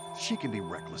 She can be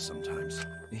reckless sometimes.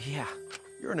 Yeah.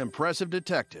 You're an impressive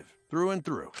detective, through and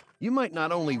through. You might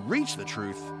not only reach the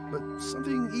truth, but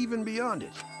something even beyond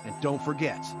it. And don't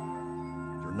forget,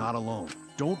 you're not alone.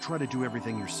 Don't try to do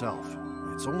everything yourself.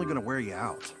 It's only gonna wear you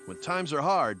out. When times are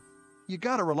hard, you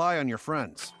gotta rely on your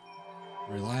friends.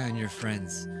 Rely on your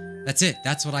friends. That's it.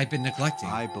 That's what I've been neglecting.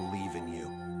 I believe in you.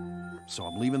 So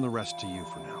I'm leaving the rest to you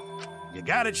for now. You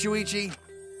got it, Shuichi?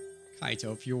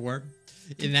 Kaito, if you were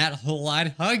in that hole,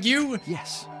 I'd hug you.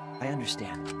 Yes, I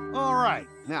understand. All right,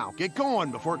 now get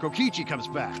going before Kokichi comes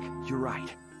back. You're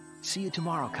right. See you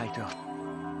tomorrow, Kaito.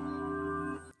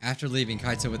 After leaving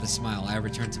Kaito with a smile, I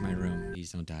returned to my room.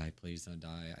 Please don't die. Please don't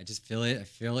die. I just feel it. I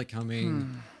feel it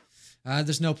coming.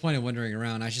 There's no point in wandering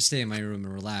around. I should stay in my room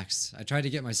and relax. I tried to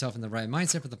get myself in the right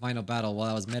mindset for the final battle while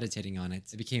I was meditating on it.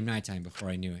 It became nighttime before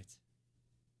I knew it.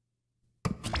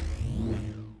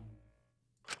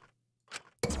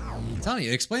 I'm telling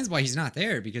you, it explains why he's not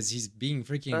there, because he's being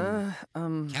freaking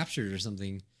captured or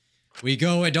something. We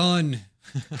go at dawn.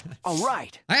 All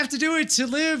right. I have to do it to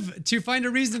live, to find a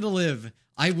reason to live.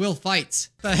 I will fight.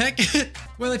 The heck?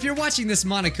 Well, if you're watching this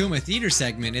Monokuma theater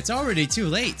segment, it's already too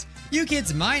late. You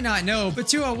kids might not know, but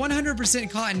to a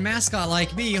 100% cotton mascot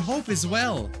like me, hope is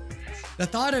well. The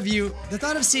thought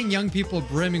of seeing young people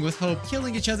brimming with hope,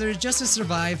 killing each other just to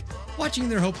survive, watching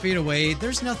their hope fade away,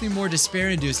 there's nothing more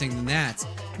despair-inducing than that.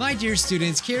 My dear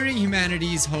students, carrying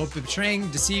humanity's hope,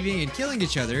 betraying, deceiving, and killing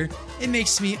each other, it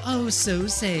makes me oh so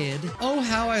sad. Oh,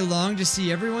 how I long to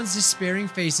see everyone's despairing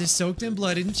faces soaked in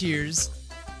blood and tears.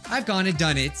 I've gone and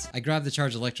done it. I grabbed the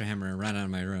charged electro hammer and ran out of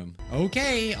my room.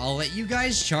 Okay, I'll let you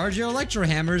guys charge your electro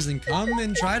hammers and come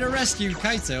and try to rescue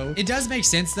Kaito. It does make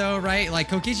sense though, right? Like,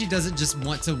 Kokichi doesn't just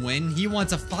want to win, he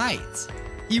wants a fight.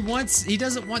 He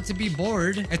doesn't want to be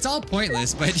bored. It's all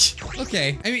pointless, but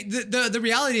okay. I mean, the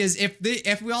reality is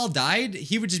if we all died,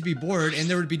 he would just be bored and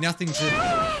there would be nothing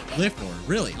to live for,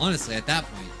 really, honestly, at that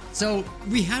point. So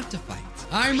we have to fight.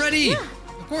 I'm ready. Yeah.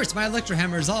 Of course, my electro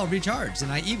hammer is all recharged, and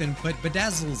I even put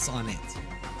bedazzles on it.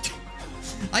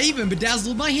 I even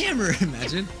bedazzled my hammer,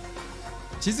 imagine.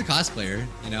 She's a cosplayer,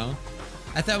 you know?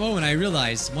 At that moment, I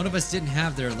realized one of us didn't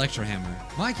have their electro hammer.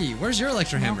 Maki, where's your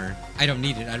electro hammer? I don't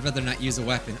need it. I'd rather not use a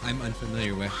weapon I'm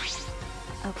unfamiliar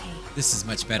with. Okay. This is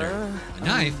much better. A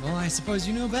knife? Well, I suppose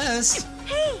you know best.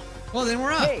 Hey! Well, then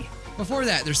we're off. Hey. Before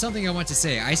that, there's something I want to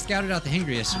say. I scouted out the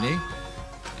hangar yesterday.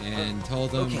 And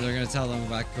told them they're going to tell them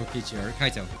about Kokichi or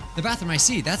Kaito. The bathroom I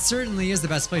see, that certainly is the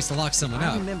best place to lock someone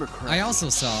up. I also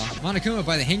saw Monokuma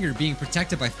by the hangar being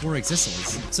protected by 4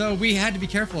 Existals. So we had to be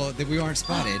careful that we weren't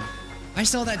spotted. I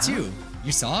saw that too.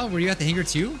 You saw? Were you at the hangar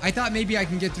too? I thought maybe I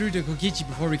can get through to Kokichi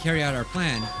before we carry out our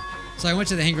plan. So I went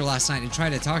to the hangar last night and tried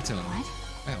to talk to him.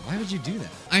 Wow, why would you do that?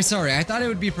 I'm sorry, I thought it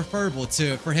would be preferable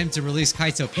for him to release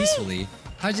Kaito peacefully.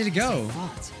 How did it go?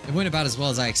 It went about as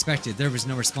well as I expected. There was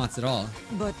no response at all.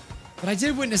 But I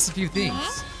did witness a few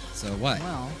things. So what?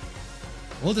 Well,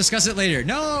 we'll discuss it later.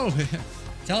 No!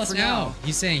 Tell us now.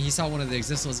 He's saying he saw one of the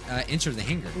Existals enter the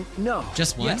hangar. No.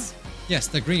 Just one? Yes,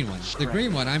 the green one. The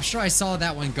green one. I'm sure I saw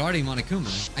that one guarding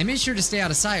Monokuma. I made sure to stay out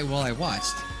of sight while I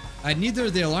watched. Neither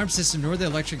the alarm system nor the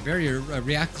electric barrier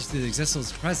reacted to the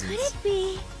Existal's presence. Could it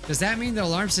be? Does that mean the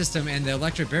alarm system and the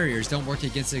electric barriers don't work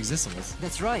against the Existals?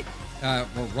 That's right.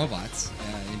 Well, robots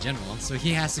in general. So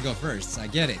he has to go first. I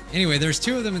get it. Anyway, there's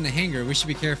 2 of them in the hangar. We should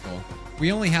be careful.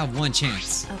 We only have 1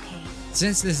 chance. Okay.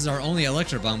 Since this is our only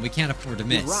electro bomb, we can't afford to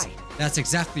miss. You're right. That's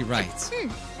exactly right.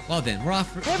 Well then, we're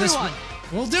off for this one. Everyone!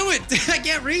 We'll do it! I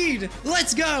can't read!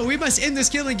 Let's go! We must end this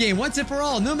killing game once and for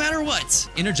all, no matter what!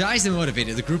 Energized and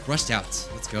motivated, the group rushed out.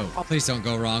 Let's go. Please don't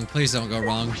go wrong. Please don't go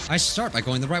wrong. I should start by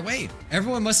going the right way.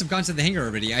 Everyone must have gone to the hangar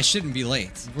already. I shouldn't be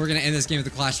late. We're gonna end this game with a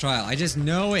class trial. I just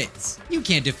know it. You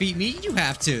can't defeat me. You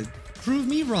have to prove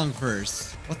me wrong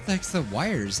first. What the heck's the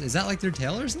wires? Is that like their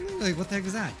tail or something? Like, what the heck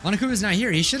is that? Monokuma's not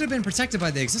here. He should have been protected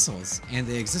by the Existals. And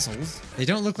the Existals, they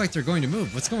don't look like they're going to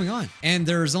move. What's going on? And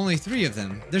there's only 3 of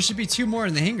them. There should be 2 more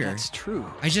in the hangar. That's true.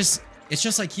 It's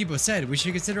just like Kibo said, we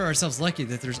should consider ourselves lucky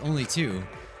that there's only 2.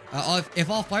 If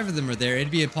all 5 of them are there, it'd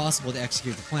be impossible to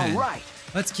execute the plan. All right.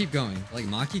 Let's keep going. Like,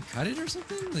 Maki cut it or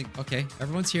something? Like, okay,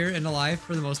 everyone's here and alive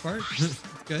for the most part.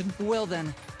 Good. Well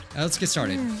then. Let's get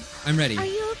started. I'm ready. Are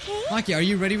you okay? Maki, are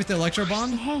you ready with the electro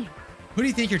bomb? Hey. Who do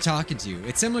you think you're talking to?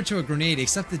 It's similar to a grenade,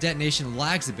 except the detonation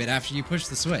lags a bit after you push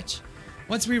the switch.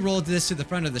 Once we roll this to the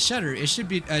front of the shutter, it should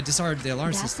be discard the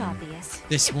alarm That's system. obvious.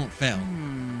 This won't fail.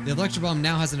 The electro bomb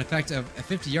now has an effect of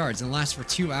 50 yards and lasts for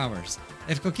 2 hours.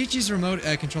 If Kokichi's remote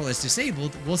control is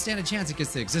disabled, we'll stand a chance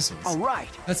against the Existals. All right.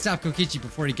 Let's stop Kokichi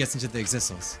before he gets into the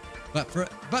Existals.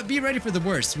 But be ready for the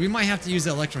worst. We might have to use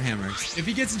the electro hammer. If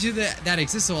he gets into that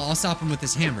Existal, I'll stop him with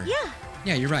this hammer. Yeah.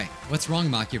 Yeah, you're right. What's wrong,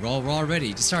 Maki? We're all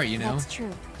ready to start, you know? That's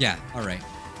true. Yeah, alright.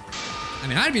 I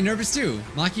mean, I'd be nervous too.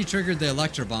 Maki triggered the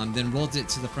electro bomb, then rolled it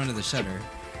to the front of the shutter.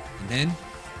 And then...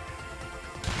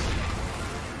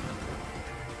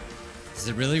 Does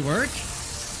it really work?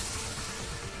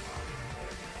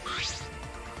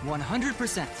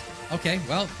 100%. Okay,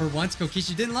 well, for once,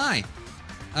 Kokichi didn't lie.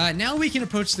 Now we can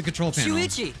approach the control panel.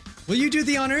 Shuichi! Will you do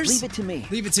the honors? Leave it to me.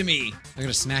 Leave it to me. I'm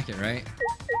gonna smack it, right?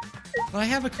 But I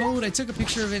have a code. I took a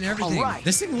picture of it and everything. All right.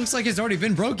 This thing looks like it's already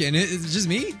been broken. Is it just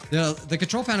me? The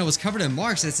control panel was covered in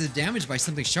marks that said damaged by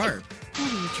something sharp. What are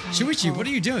you trying Shuichi, to what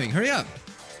are you doing? Hurry up.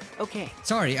 Okay.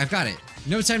 Sorry, I've got it.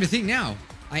 No time to think now.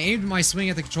 I aimed my swing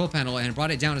at the control panel and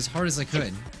brought it down as hard as I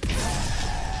could.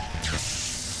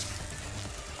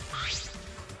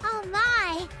 Oh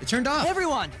my! It turned off.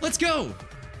 Everyone! Let's go.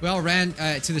 We all ran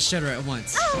to the shutter at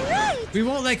once. Alright! We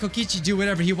won't let Kokichi do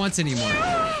whatever he wants anymore.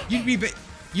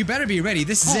 You better be ready.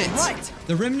 This is it. Alright.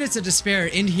 The remnants of despair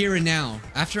end here and now.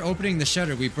 After opening the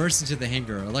shutter, we burst into the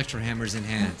hangar, electro hammers in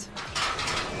hand.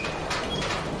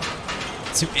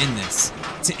 To end this.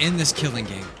 To end this killing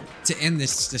game. To end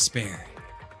this despair.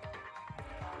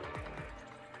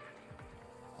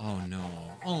 Oh no.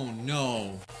 Oh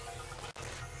no.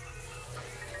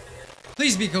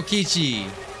 Please be Kokichi.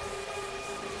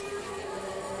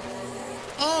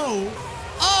 Oh!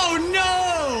 Oh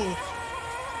no!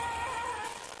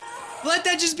 Let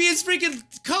that just be his freaking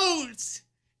coat!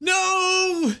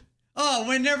 No! Oh,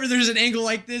 whenever there's an angle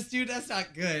like this, dude, that's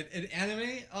not good. In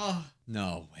anime? Oh,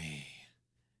 no way.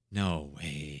 No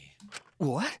way.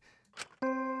 What?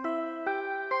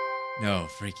 No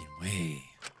freaking way.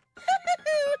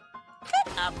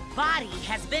 A body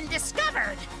has been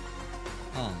discovered.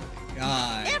 Oh my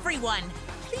god. Everyone,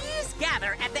 please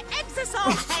gather at the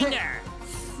Exosol hangar.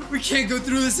 We can't go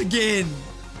through this again.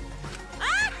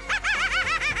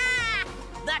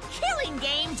 The killing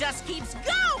game just keeps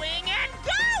going and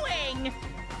going.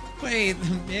 Wait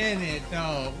a minute,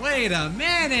 though. Wait a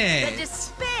minute. The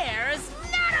despair's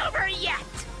not over yet.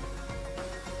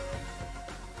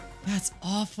 That's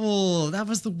awful. That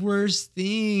was the worst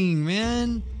thing,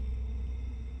 man.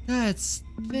 That's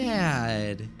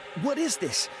bad. What is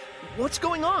this? What's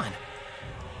going on?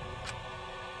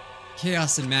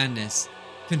 Chaos and madness,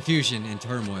 confusion and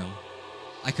turmoil.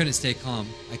 I couldn't stay calm.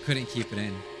 I couldn't keep it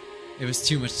in. It was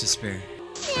too much despair.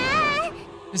 Yeah!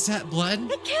 Is that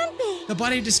blood? It can't be! The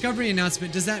body discovery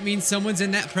announcement, does that mean someone's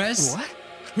in that press? What?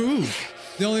 Who?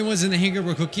 The only ones in the hangar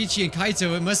were Kokichi and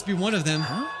Kaito. It must be one of them.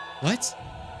 Huh? What?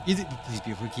 Either, please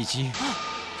be Kokichi.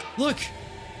 Look!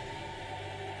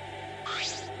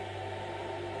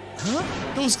 Huh?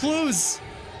 Those clothes!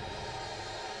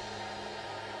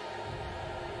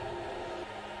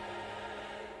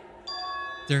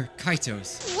 They're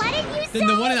Kaito's. What did you say? Then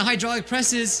the one in the hydraulic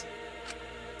presses.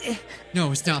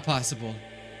 No, it's not possible.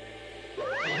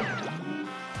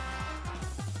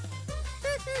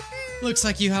 Looks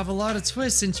like you have a lot of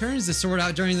twists and turns to sort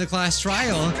out during the class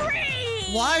trial.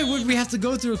 Why would we have to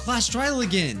go through a class trial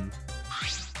again?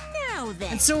 Now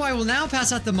then. And so I will now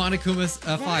pass out the Monokuma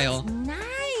file.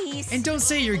 Nice. And don't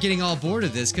say you're getting all bored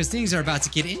of this, because things are about to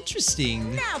get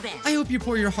interesting. Now then. I hope you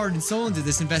pour your heart and soul into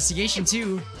this investigation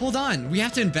too. Hold on, we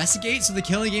have to investigate so the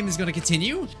killing game is going to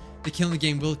continue? The killing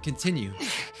game will continue.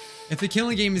 If the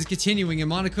killing game is continuing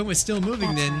and Monokuma is still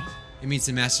moving, then it means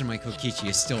the mastermind Kokichi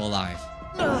is still alive.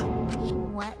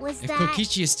 What was If that?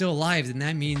 Kokichi is still alive, then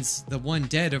that means the one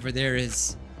dead over there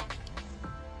is...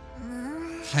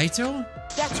 Kaito?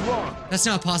 That's wrong. That's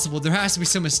not possible. There has to be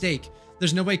some mistake.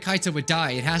 There's no way Kaito would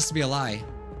die. It has to be a lie.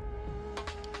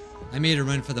 I made a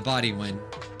run for the body when...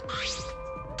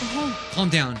 Calm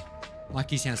down.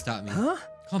 Maki's hand stopped me. Huh?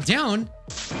 Calm down?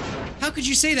 How could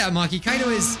you say that, Maki? Kaito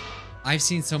is... I've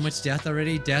seen so much death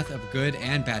already. Death of good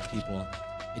and bad people.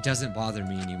 It doesn't bother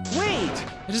me anymore. Wait!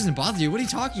 It doesn't bother you? What are you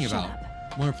talking Shut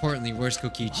about? More importantly, where's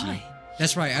Kokichi? Why?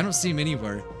 That's right, I don't see him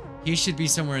anywhere. He should be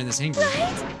somewhere in this hangar.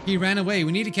 Right? He ran away.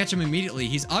 We need to catch him immediately.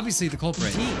 He's obviously the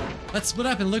culprit. Let's split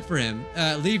up and look for him.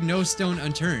 Leave no stone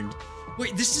unturned.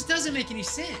 Wait, this just doesn't make any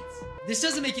sense. This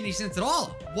doesn't make any sense at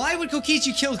all. Why would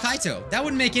Kokichi kill Kaito? That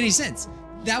wouldn't make any sense.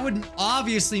 That would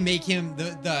obviously make him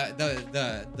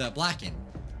the Blacken.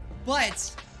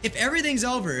 But if everything's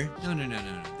over,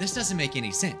 no. This doesn't make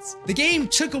any sense. The game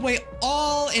took away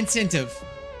all incentive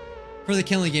for the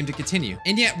killing game to continue.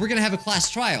 And yet we're gonna have a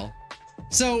class trial.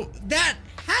 So that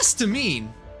has to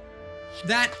mean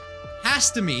that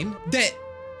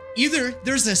either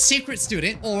there's a secret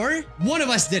student or one of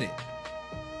us did it.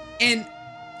 And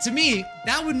to me,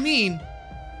 that would mean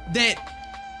that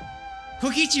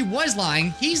Kokichi was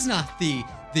lying. He's not the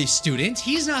student.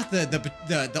 He's not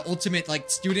the ultimate like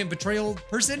student betrayal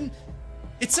person.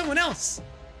 It's someone else.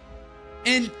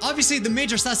 And obviously the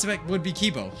major suspect would be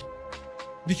Kibo.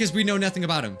 Because we know nothing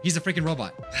about him. He's a freaking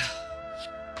robot.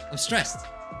 I'm stressed.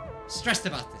 Stressed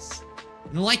about this.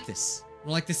 I don't like this. I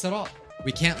don't like this at all.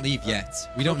 We can't leave yet.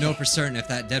 We don't know for certain if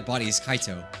that dead body is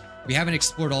Kaito. We haven't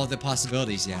explored all of the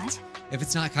possibilities yet. What? If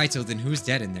it's not Kaito, then who's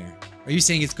dead in there? Are you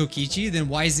saying it's Kokichi? Then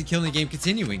why is the killing game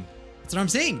continuing? That's what I'm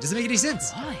saying. Doesn't make any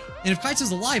sense. Why? And if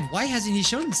Kaito's alive, why hasn't he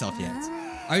shown himself yet?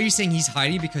 Are you saying he's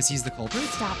hiding because he's the culprit?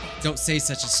 Stop it. Don't say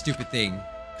such a stupid thing.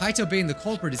 Kaito being the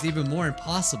culprit is even more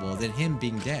impossible than him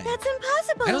being dead. That's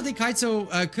impossible. I don't think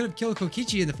Kaito could have killed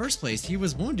Kokichi in the first place. He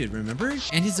was wounded, remember?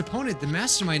 And his opponent, the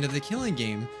mastermind of the killing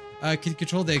game, could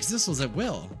control the Existals at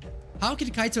will. How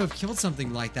could Kaito have killed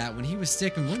something like that when he was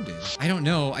sick and wounded? I don't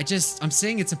know. I'm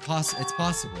saying it's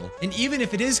possible. And even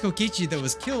if it is Kokichi that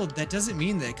was killed, that doesn't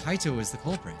mean that Kaito is the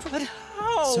culprit. But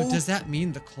how? So does that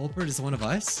mean the culprit is one of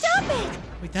us? Stop it!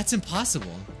 Wait, that's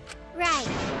impossible. Right.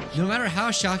 No matter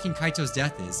how shocking Kaito's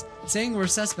death is, saying we're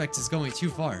suspects is going too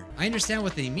far. I understand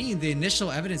what they mean. The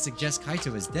initial evidence suggests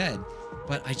Kaito is dead,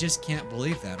 but I just can't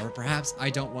believe that. Or perhaps I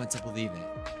don't want to believe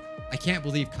it. I can't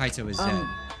believe Kaito is dead.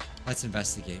 Let's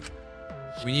investigate.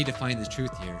 We need to find the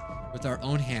truth here with our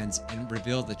own hands and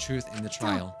reveal the truth in the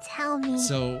trial. Don't tell me.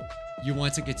 So, you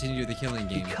want to continue the killing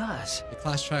game? Because The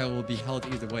class trial will be held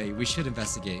either way. We should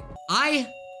investigate. I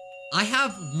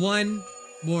have one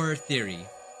more theory.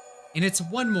 And it's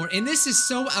one more. And this is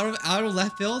so out of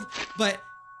left field, but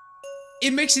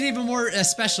it makes it even more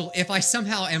special if I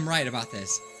somehow am right about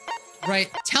this. Right?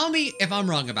 Tell me if I'm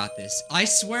wrong about this. I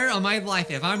swear on my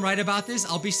life, if I'm right about this,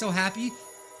 I'll be so happy.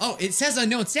 Oh, it says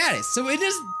unknown status. So it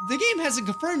is, the game hasn't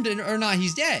confirmed it or not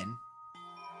he's dead.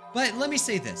 But let me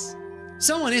say this.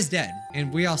 Someone is dead,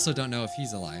 and we also don't know if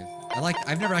he's alive.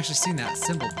 I've never actually seen that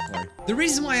symbol before. The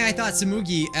reason why I thought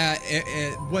Tsumugi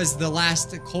was the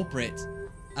last culprit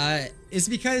is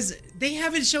because they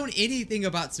haven't shown anything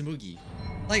about Tsumugi.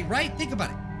 Like, right? Think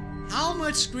about it. How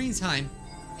much screen time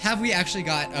have we actually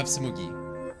got of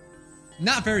Tsumugi?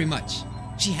 Not very much.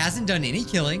 She hasn't done any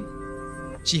killing.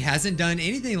 She hasn't done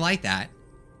anything like that.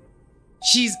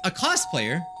 She's a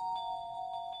cosplayer.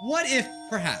 What if,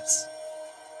 perhaps,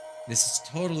 this is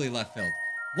totally left field.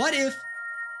 What if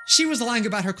she was lying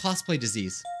about her cosplay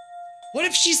disease? What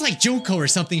if she's like Junko or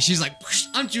something? She's like,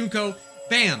 I'm Junko,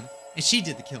 bam, and she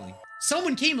did the killing.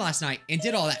 Someone came last night and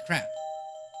did all that crap.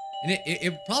 And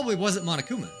it probably wasn't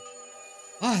Monokuma.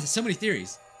 Oh, there's so many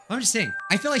theories. I'm just saying,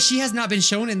 I feel like she has not been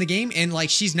shown in the game and like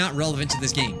she's not relevant to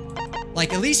this game.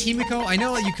 Like at least Himiko, I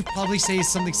know that you could probably say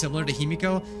something similar to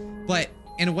Himiko, but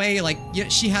in a way, like, you know,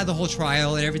 she had the whole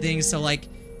trial and everything, so like,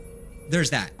 there's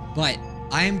that. But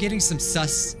I am getting some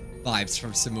sus vibes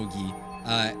from Tsumugi.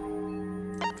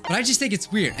 But I just think it's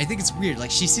weird. I think it's weird.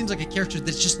 Like, she seems like a character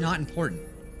that's just not important.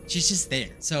 She's just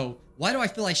there. So why do I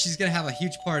feel like she's gonna have a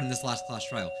huge part in this last class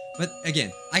trial? But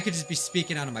again, I could just be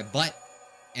speaking out of my butt,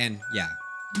 and yeah.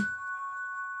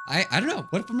 I don't know.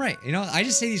 What if I'm right? You know, I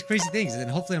just say these crazy things and then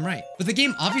hopefully I'm right. But the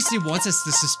game obviously wants us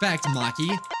to suspect Maki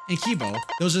and Kibo.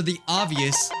 Those are the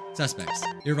obvious suspects.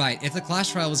 You're right. If the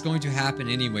class trial was going to happen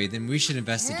anyway, then we should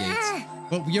investigate.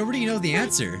 But we already know the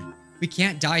answer. We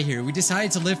can't die here. We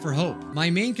decided to live for hope. My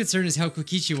main concern is how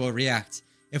Kokichi will react.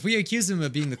 If we accuse him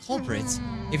of being the culprit,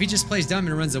 if he just plays dumb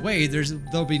and runs away,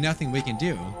 there'll be nothing we can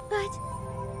do. But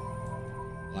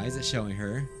Why is it showing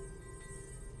her?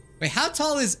 Wait, how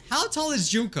tall is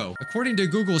Junko? According to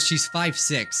Google, she's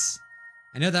 5'6".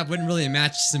 I know that wouldn't really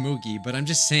match Tsumugi, but I'm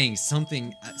just saying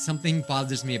something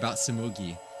bothers me about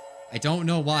Tsumugi. I don't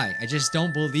know why. I just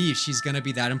don't believe she's gonna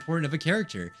be that important of a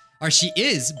character. Or she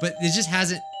is, but it just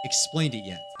hasn't explained it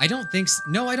yet. I don't think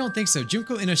so.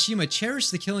 Junko Enoshima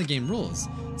cherished the killing game rules.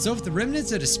 So if the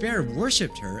remnants of despair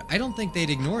worshipped her, I don't think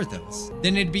they'd ignore those.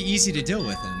 Then it'd be easy to deal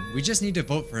with him. We just need to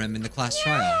vote for him in the class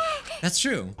trial. That's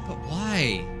true. But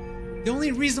why? The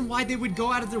only reason why they would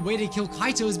go out of their way to kill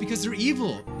Kaito is because they're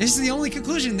evil. This is the only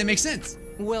conclusion that makes sense.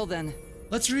 Well then.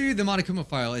 Let's review the Monokuma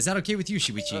file. Is that okay with you,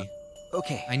 Shuichi?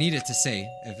 Okay. I need it to say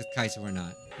if it's Kaito or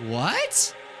not.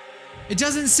 What? It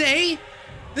doesn't say?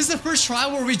 This is the first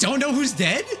trial where we don't know who's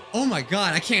dead? Oh my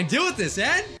god, I can't deal with this,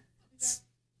 Ed!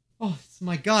 Oh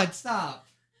my god, stop.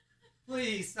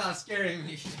 Please stop scaring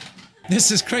me. This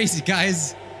is crazy,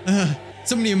 guys.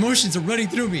 So many emotions are running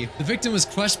through me. The victim was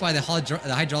crushed by the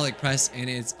hydraulic press and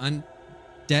is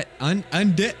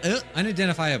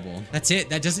unidentifiable. That's it.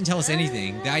 That doesn't tell us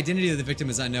anything. The identity of the victim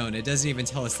is unknown. It doesn't even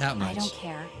tell us that much. I don't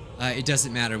care. It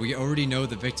doesn't matter. We already know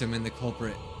the victim and the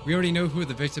culprit. We already know who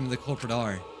the victim and the culprit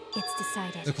are. It's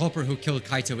decided. The culprit who killed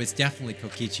Kaito is definitely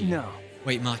Kokichi. No.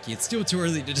 Wait, Maki, it's still too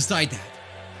early to decide that.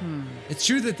 It's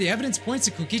true that the evidence points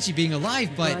to Kokichi being alive,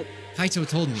 but Kaito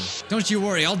told me. Don't you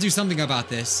worry, I'll do something about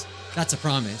this. That's a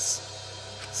promise.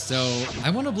 So, I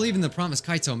want to believe in the promise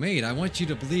Kaito made. I want you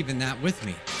to believe in that with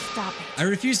me. Stop it. I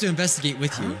refuse to investigate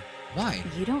with you. Why?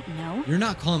 You don't know? You're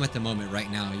not calm at the moment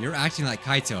right now. You're acting like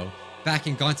Kaito back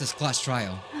in Gonta's class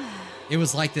trial. It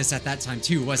was like this at that time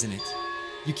too, wasn't it?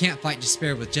 You can't fight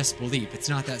despair with just belief. It's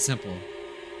not that simple.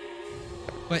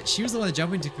 But she was the one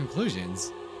jumping to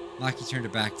conclusions. Maki turned her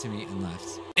back to me and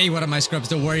left. Hey, what up, my scrubs?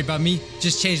 Don't worry about me.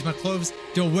 Just changed my clothes.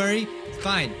 Don't worry. It's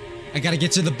fine. I gotta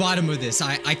get to the bottom of this.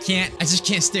 I just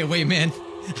can't stay away, man.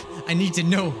 I need to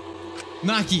know.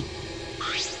 Maki.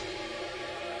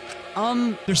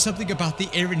 There's something about the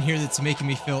air in here that's making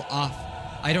me feel off.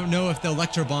 I don't know if the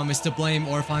electro bomb is to blame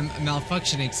or if I'm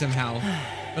malfunctioning somehow.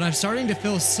 But I'm starting to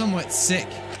feel somewhat sick.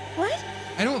 What?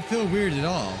 I don't feel weird at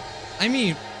all. I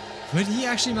mean, could he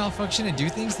actually malfunction and do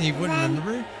things that he wouldn't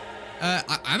remember?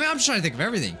 I'm just trying to think of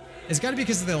everything. It's gotta be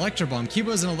because of the electro bomb.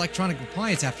 Kibo's an electronic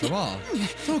appliance after all.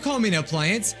 Don't call me an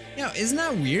appliance. You know, isn't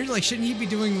that weird? Like, shouldn't he be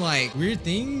doing, like, weird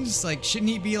things? Like, shouldn't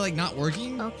he be, like, not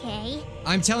working? Okay.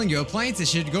 I'm telling you, appliances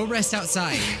should go rest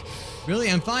outside. Really,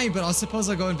 I'm fine, but I'll suppose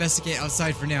I'll go investigate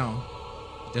outside for now.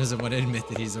 He doesn't want to admit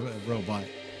that he's a robot.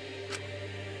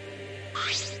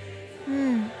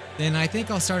 Then I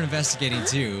think I'll start investigating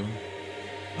too.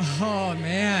 Oh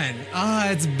man,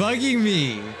 it's bugging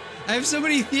me. I have so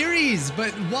many theories,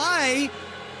 but why?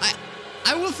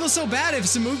 I will feel so bad if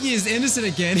Samugi is innocent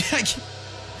again.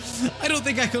 I don't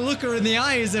think I can look her in the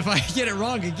eyes if I get it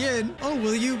wrong again. Oh,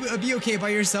 will you be okay by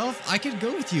yourself? I could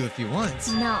go with you if you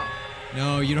want. No.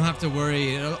 No, you don't have to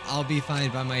worry. I'll be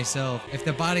fine by myself. If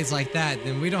the body's like that,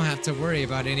 then we don't have to worry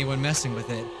about anyone messing with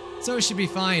it. So it should be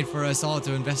fine for us all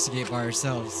to investigate by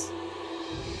ourselves.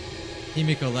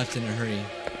 Himiko left in a hurry.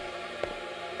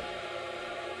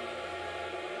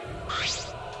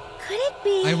 Could it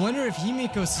be? I wonder if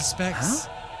Himiko suspects...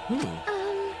 Who?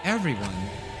 Everyone.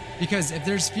 Because if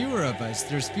there's fewer of us,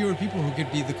 there's fewer people who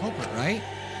could be the culprit, right?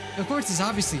 Of course, it's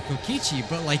obviously Kokichi,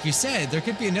 but like you said, there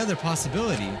could be another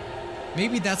possibility.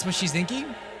 Maybe that's what she's thinking?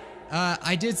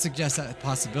 I did suggest that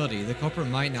possibility. The culprit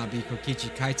might not be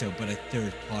Kokichi Kaito, but a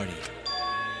third party.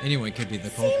 Anyone could be the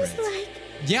culprit. Seems like...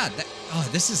 Yeah,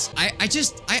 this is... I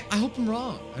hope I'm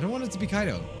wrong. I don't want it to be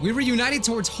Kaito. We were united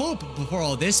towards hope before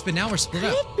all this, but now we're split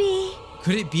up. Could it be?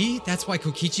 Could it be that's why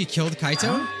Kokichi killed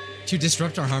Kaito? To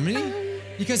disrupt our harmony?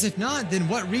 Because if not, then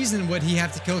what reason would he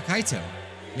have to kill Kaito?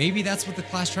 Maybe that's what the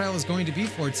class trial is going to be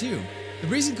for, too. The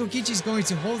reason Kokichi's going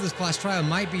to hold this class trial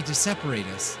might be to separate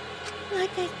us.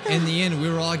 Like I thought. In the end, we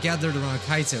were all gathered around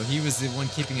Kaito. He was the one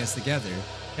keeping us together.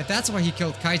 If that's why he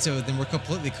killed Kaito, then we're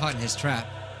completely caught in his trap.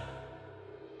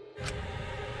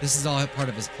 This is all part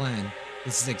of his plan.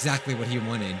 This is exactly what he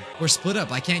wanted. We're split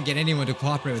up. I can't get anyone to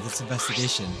cooperate with this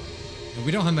investigation. And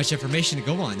we don't have much information to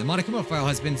go on. The Monokuma file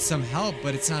has been some help,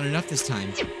 but it's not enough this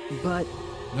time. But...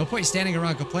 No point standing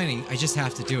around complaining. I just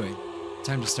have to do it.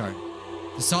 Time to start.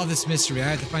 To solve this mystery, I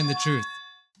have to find the truth.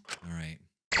 Alright.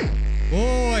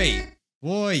 Boy!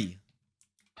 Boy!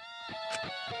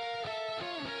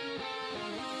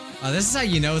 This is how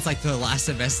you know it's like the last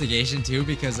investigation too,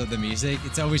 because of the music.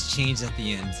 It's always changed at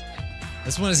the end.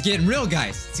 This one is getting real,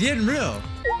 guys. It's getting real.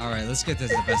 Alright, let's get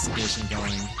this investigation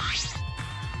going.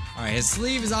 Alright, his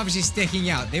sleeve is obviously sticking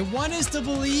out. They want us to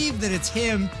believe that it's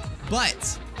him,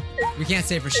 but we can't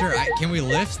say for sure. Can we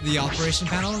lift the operation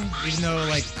panel? Even though,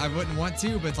 like, I wouldn't want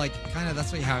to, but, like, kind of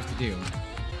that's what you have to do.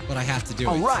 But I have to do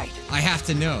it. Alright. I have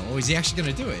to know. Oh, is he actually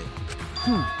gonna do it?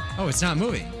 Oh, it's not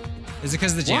moving. Is it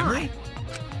because of the jammer? Why?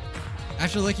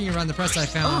 After looking around the press, I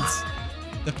found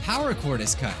the power cord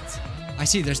is cut. I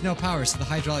see, there's no power, so the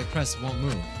hydraulic press won't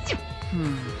move.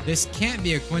 This can't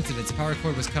be a coincidence. The power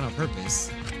cord was cut on purpose.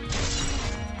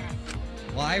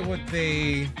 Why would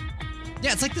they...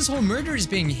 Yeah, it's like this whole murder is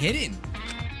being hidden.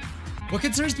 What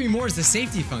concerns me more is the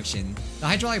safety function. The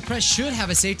hydraulic press should have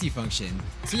a safety function.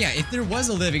 So yeah, if there was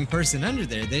a living person under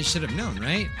there, they should have known,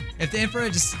 right? If the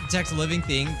infrared just detects a living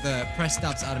thing, the press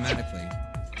stops automatically.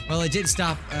 Well, it did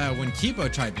stop when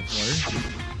Kibo tried before.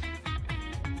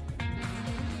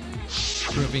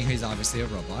 Proving he's obviously a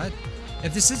robot.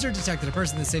 If the scissor detected a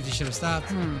person, the safety should have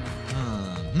stopped.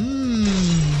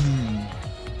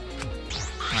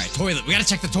 Alright, toilet. We gotta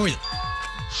check the toilet.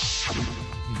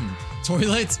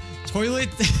 Toilet,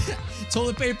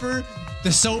 toilet paper,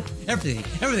 the soap, everything.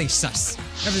 Everything's sus.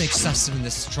 Everything's sus in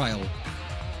this trial.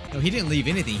 No, he didn't leave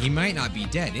anything. He might not be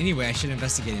dead. Anyway, I should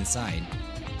investigate inside.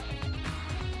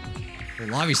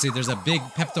 Well, obviously, there's a big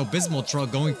Pepto-Bismol trail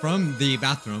going from the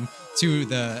bathroom to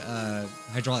the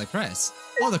hydraulic press.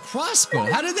 Oh, the crossbow.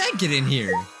 How did that get in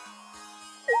here?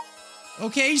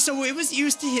 Okay, so it was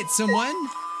used to hit someone.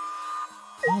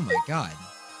 Oh my god.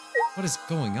 What is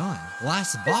going on?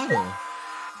 Glass bottle.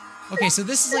 Okay, so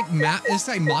this is like it's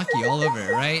like Maki all over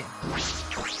it, right?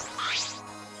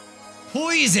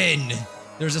 Poison!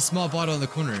 There's a small bottle in the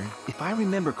corner. If I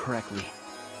remember correctly.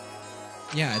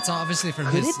 Yeah, it's obviously from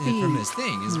Could his it be- from his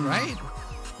thing, is right?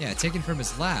 Yeah, taken from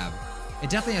his lab. It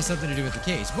definitely has something to do with the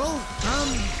case. Well,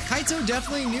 Kaito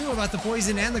definitely knew about the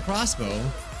poison and the crossbow,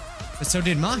 but so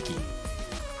did Maki.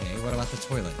 Okay, what about the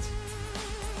toilet?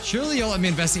 Surely you'll let me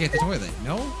investigate the toilet,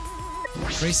 no?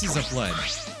 Traces of blood.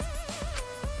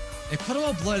 A puddle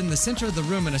of blood in the center of the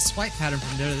room and a swipe pattern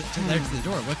from there to the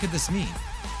door. What could this mean?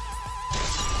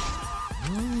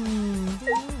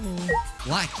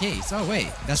 Black case. Oh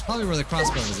wait, that's probably where the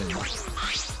crossbow was in.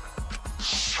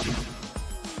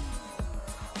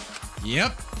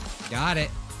 Yep, got it.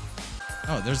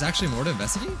 Oh, there's actually more to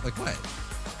investigate? Like what?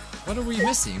 What are we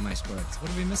missing, my scrubs?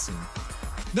 What are we missing?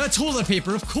 The toilet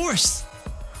paper, of course!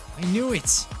 I knew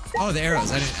it! Oh, the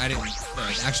arrows. I didn't,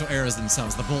 the actual arrows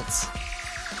themselves, the bolts.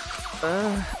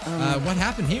 What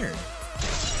happened here?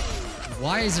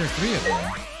 Why is there 3 of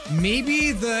them?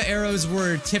 Maybe the arrows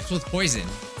were tipped with poison,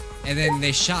 and then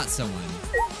they shot someone.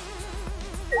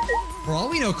 For all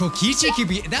we know, Kokichi could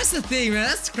be. That's the thing, man.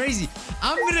 That's crazy.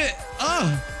 I'm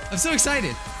so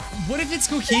excited. What if it's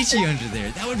Kokichi under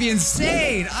there? That would be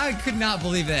insane. I could not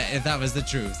believe that if that was the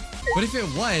truth. But if it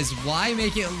was, why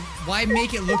make it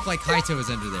look like Kaito is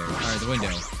under there? Or the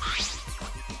window.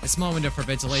 A small window for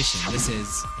ventilation. This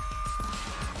is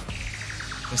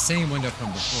the same window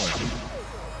from before.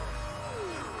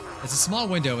 It's a small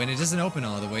window and it doesn't open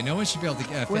all the way. No one should be able to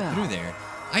fit through there.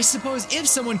 I suppose if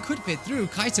someone could fit through,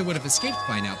 Kaito would have escaped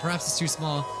by now. Perhaps it's too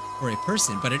small for a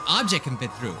person, but an object can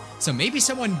fit through. So maybe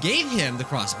someone gave him the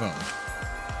crossbow.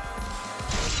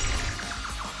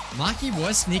 Maki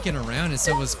was sneaking around and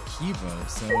so was Kibo,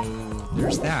 so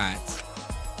there's that.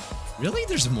 Really?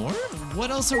 There's more? What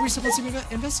else are we supposed to be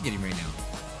investigating right now?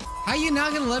 How you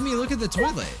not gonna let me look at the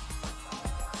toilet?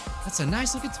 That's a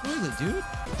nice looking toilet, dude.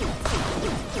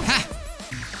 Ha!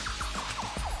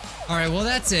 Alright, well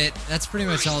that's it. That's pretty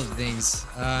much all of the things.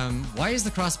 Why is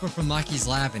the crossbow from Maki's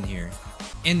lab in here?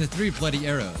 And the 3 bloody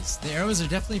arrows. The arrows are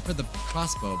definitely for the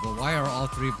crossbow, but why are all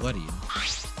 3 bloodied?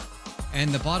 And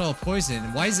the bottle of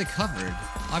poison, why is it covered?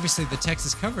 Obviously the text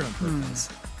is covered on purpose.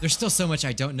 There's still so much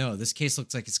I don't know. This case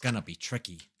looks like it's gonna be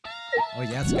tricky. Oh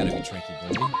yeah, it's gonna be tricky,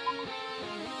 baby.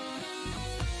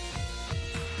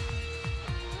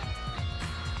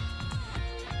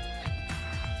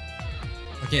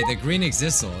 Okay, the green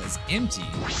exisal is empty.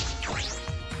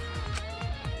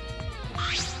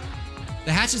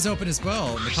 The hatch is open as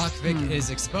well, and the cockpit is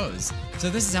exposed. So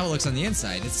this is how it looks on the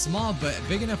inside. It's small, but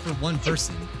big enough for 1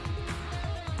 person.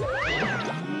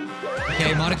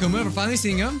 Okay, Monokuma, we're finally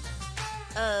seeing him.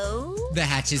 Oh? The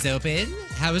hatch is open.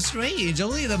 How strange.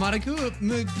 Only the Monokubs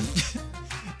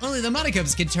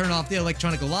can turn off the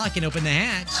electronic lock and open the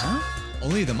hatch. Huh?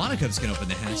 Only the Monokubs can open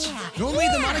the hatch. Normally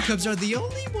the Monokubs are the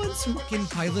only ones who can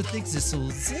pilot the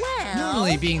exisals. Well...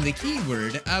 Normally being the key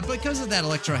word, but because of that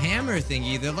electro hammer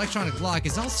thingy, the electronic lock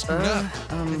is all screwed up.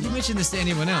 Have you mentioned this to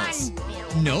anyone else?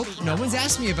 Nope, no one's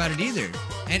asked me about it either.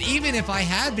 And even if I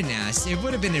had been asked, it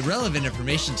would have been irrelevant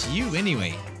information to you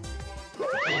anyway.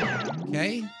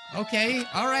 Okay,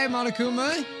 alright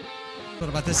Monokuma. What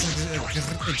about this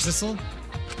exisal?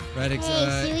 Right,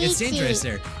 it's dangerous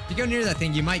there. If you go near that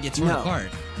thing, you might get torn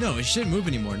apart. No, it shouldn't move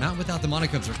anymore, not without the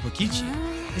Monokubs or Kokichi.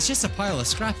 It's just a pile of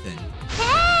scrap then.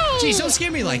 Hey! Geez, don't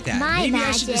scare me like that. Maybe magic.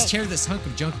 I should just tear this hunk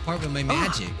of junk apart with my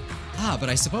magic. But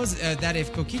I suppose that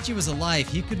if Kokichi was alive,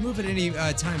 he could move at any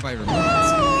time by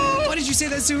remote. Why did you say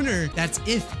that sooner? That's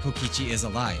if Kokichi is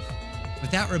alive.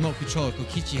 With that remote control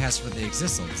Kokichi has for the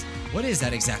exisals, what is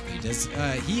that exactly? Does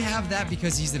he have that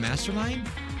because he's the mastermind?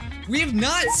 We have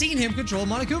not seen him control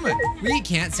Monokuma. We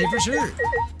can't say for sure.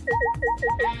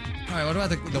 Alright, what about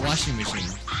the washing machine?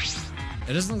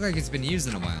 It doesn't look like it's been used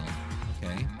in a while.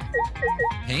 Okay.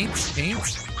 Paint?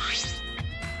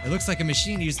 It looks like a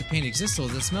machine used to paint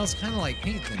exisals. It smells kind of like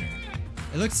paint thinner.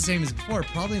 It looks the same as before,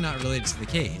 probably not related to the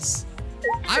case.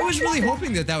 I was really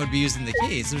hoping that would be used in the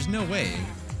case. There's no way.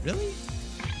 Really?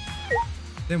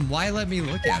 Then why let me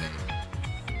look at it?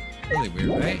 Really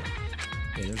weird, right?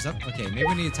 Okay, there's up. Okay, maybe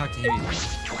we need to talk to him.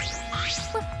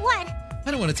 What?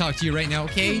 I don't want to talk to you right now,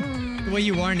 okay? The way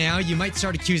you are now, you might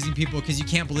start accusing people because you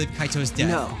can't believe Kaito's dead.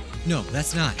 No,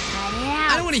 that's not.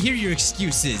 I don't want to hear your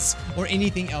excuses or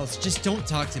anything else. Just don't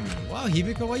talk to me. Wow,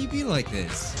 Hibiko, why you being like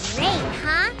this? Great,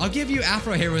 huh? I'll give you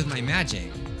afro hair with my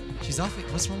magic. She's awfully.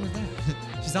 What's wrong with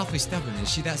that? She's awfully stubborn. Is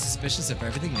she that suspicious of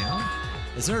everything now?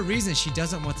 Is there a reason she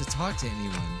doesn't want to talk to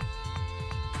anyone?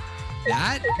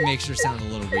 That makes her sound a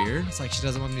little weird. It's like she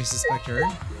doesn't want me to suspect her.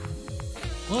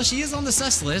 Well, she is on the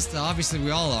sus list. Obviously,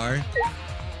 we all are.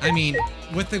 I mean,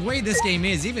 with the way this game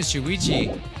is, even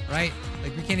Shuichi, right?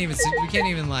 Like, we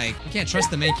can't trust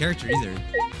the main character either.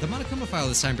 The Monokuma file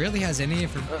this time barely has any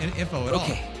info at all.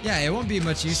 Yeah, it won't be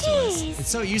much use to us. It's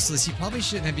so useless, he probably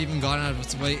shouldn't have even gone out of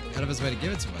his way to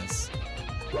give it to us.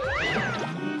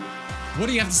 What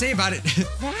do you have to say about it?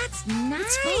 That's nice.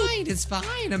 It's fine, it's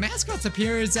fine. A mascot's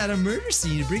appearance at a murder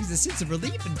scene brings a sense of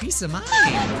relief and peace of mind.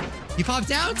 He popped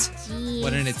out? Jeez.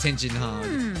 What an attention hog.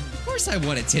 Of course I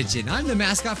want attention. I'm the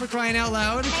mascot for crying out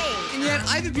loud. Hey. And yet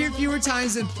I've appeared fewer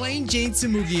times than plain Jane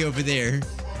Tsumugi over there.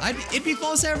 It'd be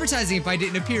false advertising if I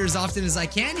didn't appear as often as I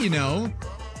can, you know.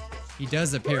 He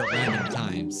does appear at random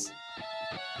times.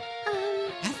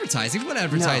 Advertising? What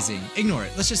advertising? No. Ignore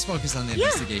it. Let's just focus on the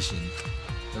investigation.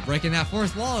 They're breaking that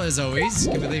fourth wall as always.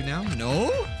 Can we leave now?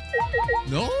 No?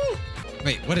 No?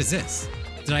 Wait, what is this?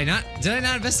 Did I not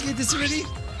investigate this already?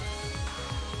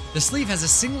 The sleeve has a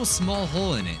single small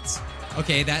hole in it.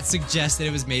 Okay, that suggests that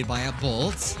it was made by a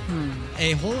bolt.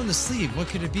 A hole in the sleeve, what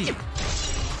could it be?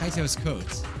 Kaito's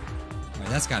coat. Alright,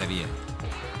 that's gotta be it.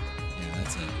 Yeah,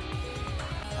 that's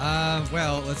it.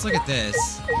 Well, let's look at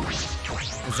this.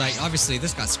 It's like, obviously,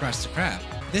 this got scratched to crap.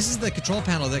 This is the control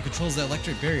panel that controls the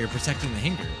electric barrier protecting the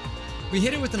hanger. We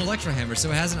hit it with an electro hammer, so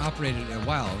it hasn't operated in a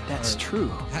while. That's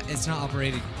true. It's not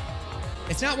operating.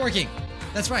 It's not working.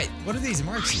 That's right. What are these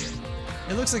marks here?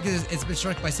 It looks like it's been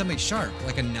struck by something sharp,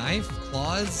 like a knife,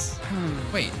 claws.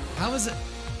 Wait, how is it?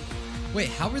 Wait,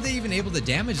 how were they even able to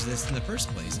damage this in the first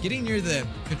place? Getting near the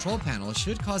control panel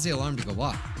should cause the alarm to go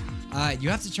off. You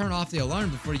have to turn off the alarm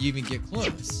before you even get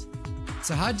close.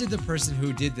 So how did the person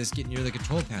who did this get near the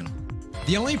control panel?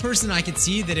 The only person I could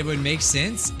see that it would make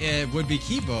sense would be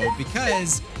Kibo,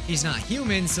 because he's not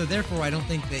human, so therefore I don't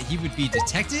think that he would be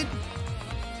detected.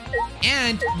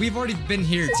 And we've already been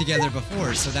here together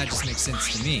before, so that just makes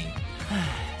sense to me.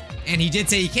 And he did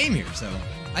say he came here, so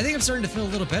I think I'm starting to feel a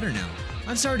little better now.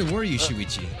 I'm sorry to worry you,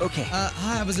 Shuichi. Okay.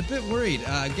 I was a bit worried.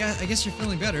 I guess you're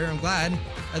feeling better. I'm glad.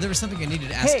 There was something I needed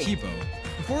to ask Kibo.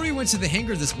 Before we went to the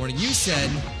hangar this morning, you said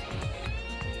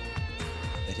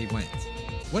that he went.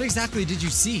 What exactly did you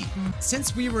see?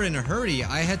 Since we were in a hurry,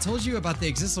 I had told you about the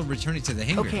Exisal returning to the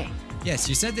hangar. Okay. Yes,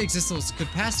 you said the Exisals could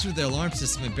pass through the alarm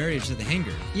system and barrier to the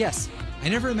hangar. Yes. I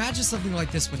never imagined something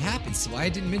like this would happen, so I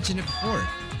didn't mention it before.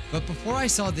 But before I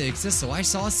saw the Exisal, I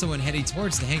saw someone heading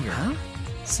towards the hangar. Huh?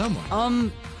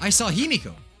 Someone. I saw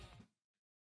Himiko.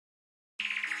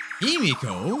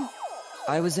 Himiko?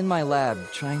 I was in my lab,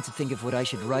 trying to think of what I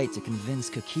should write to convince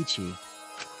Kokichi.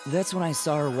 That's when I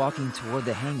saw her walking toward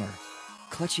the hangar,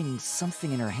 clutching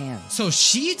something in her hand. So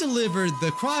she delivered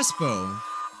the crossbow.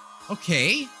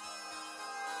 Okay.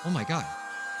 Oh my god.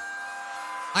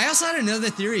 I also had another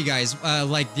theory, guys,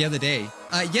 like the other day.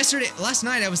 Last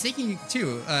night, I was thinking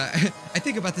too, I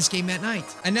think about this game at night.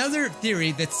 Another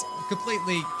theory that's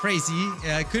completely crazy,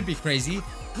 could be crazy.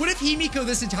 What if Himiko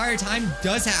this entire time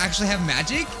does actually have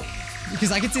magic?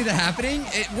 Because I could see that happening.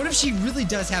 What if she really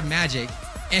does have magic?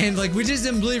 And like, we just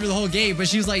didn't believe her the whole game, but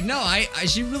she was like, no,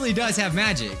 she really does have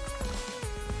magic.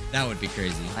 That would be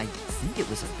crazy. I think it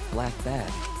was a black bag.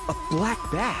 A black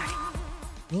bag?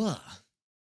 Ugh.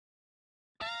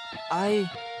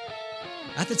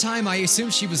 At the time, I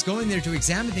assumed she was going there to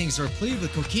examine things or plead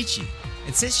with Kokichi.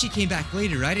 And since she came back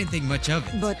later, I didn't think much of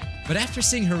it. But after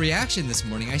seeing her reaction this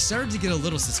morning, I started to get a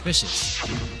little suspicious.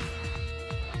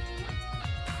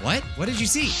 What? What did you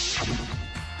see?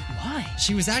 Why?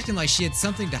 She was acting like she had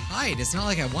something to hide. It's not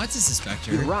like I want to suspect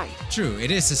her. You're right. True,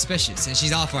 it is suspicious, and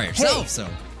she's off by herself, so...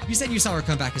 You said you saw her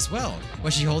come back as well.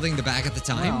 Was she holding the bag at the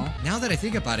time? No. Now that I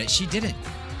think about it, she didn't.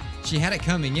 She had it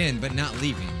coming in, but not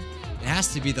leaving. It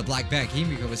has to be the black bag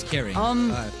Himiko was carrying.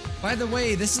 By the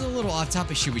way, this is a little off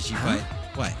topic, Shuichi, but...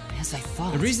 What? As I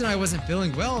thought. The reason I wasn't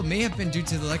feeling well may have been due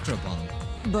to the electro bomb.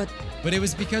 But it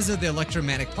was because of the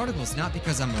electromagnetic particles, not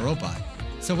because I'm a robot.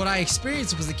 So what I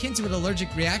experienced was akin to an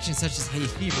allergic reaction such as hay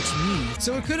fever to me.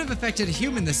 So it could have affected a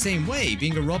human the same way.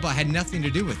 Being a robot had nothing to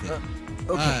do with it.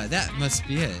 That must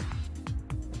be it.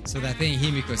 So that thing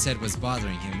Himiko said was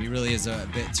bothering him. He really is a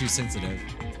bit too sensitive.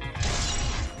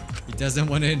 He doesn't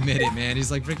want to admit it, man. He's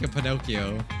like freaking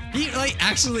Pinocchio. He like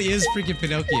actually is freaking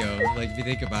Pinocchio, like if you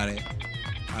think about it.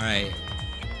 Alright.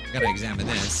 Gotta examine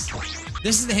this.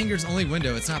 This is the hangar's only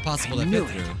window. It's not possible to fit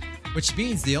through. Which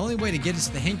means the only way to get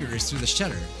into the hangar is through the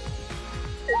shutter.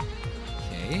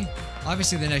 Okay.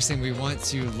 Obviously, the next thing we want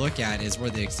to look at is where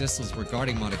the Existals were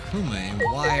guarding Monokuma and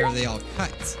why are they all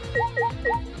cut?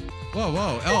 Whoa,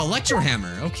 whoa. Oh, electro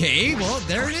hammer. Okay, well,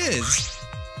 there it is.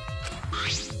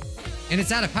 And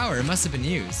it's out of power. It must have been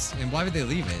used. And why would they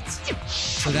leave it?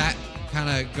 So that kind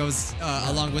of goes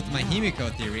along with my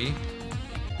Himiko theory.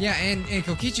 Yeah, and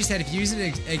Kokichi said if you use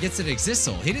it, it gets an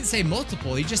Exisal. He didn't say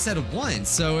multiple, he just said one,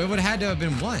 so it would have had to have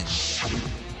been one.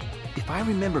 If I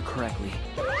remember correctly...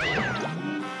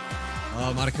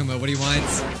 Oh, Monokuma, what do you want?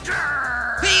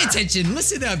 Pay attention,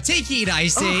 listen up, take heed, I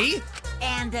say!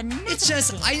 And it's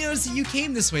just, I noticed that you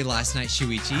came this way last night,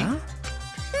 Shuichi. Huh?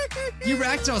 You were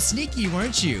acting all sneaky,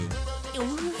 weren't you?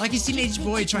 Like a teenage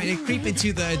boy trying to creep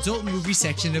into the adult movie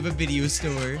section of a video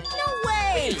store. No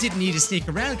way! You didn't need to sneak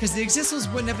around because the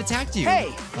Exisals wouldn't have attacked you.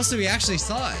 Hey! Also, he actually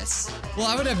saw us. Well,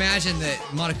 I would imagine that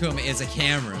Monokuma is a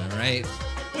camera, right?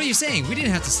 What are you saying? We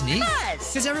didn't have to sneak?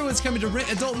 Because everyone's coming to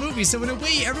rent adult movies, so in a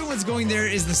way, everyone's going there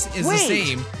is the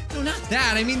same. No, not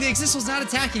that. I mean, the Exisals not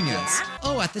attacking us.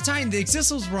 Oh, at the time, the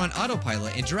Exisals were on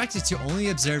autopilot and directed to only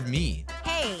observe me.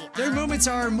 Hey, their movements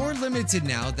are more limited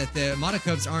now that the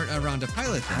Monokubs aren't around to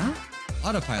pilot them.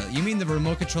 Autopilot? You mean the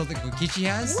remote control that Kokichi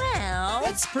has? Well...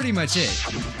 That's pretty much it.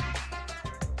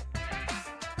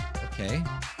 Okay.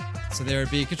 So they were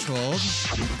being controlled.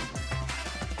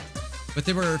 But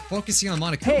they were focusing on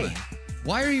Monokuma. Hey.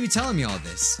 Why are you telling me all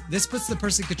this? This puts the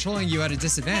person controlling you at a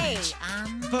disadvantage.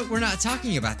 Hey, But we're not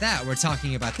talking about that. We're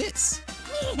talking about this.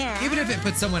 Yeah. Even if it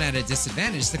puts someone at a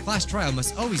disadvantage, the class trial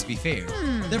must always be fair.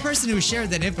 The person who shared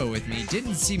that info with me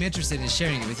didn't seem interested in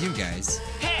sharing it with you guys.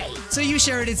 Hey! So you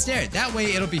share it instead. That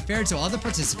way it'll be fair to all the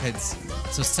participants,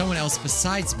 so someone else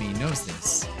besides me knows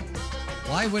this.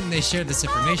 Why wouldn't they share this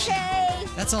information? Okay.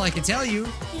 That's all I can tell you.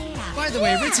 Yeah. By the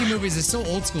way, Ritzy movies is so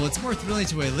old school, it's more thrilling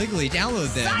to illegally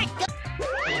download them.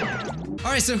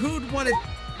 Alright, so who'd want to...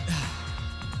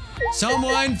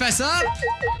 Someone fess up!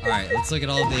 Alright, let's look at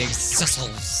all the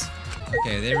Exisals.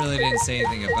 Okay, they really didn't say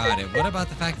anything about it. What about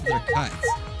the fact that they're cut?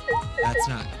 That's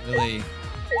not really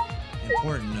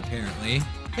important, apparently.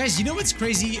 Guys, you know what's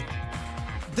crazy?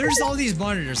 There's all these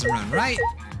monitors around, right?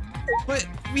 But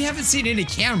we haven't seen any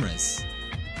cameras.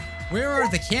 Where are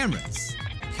the cameras?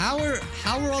 How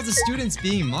are all the students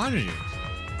being monitored?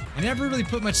 I never really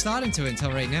put much thought into it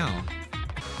until right now.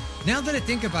 Now that I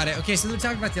think about it, okay, so they're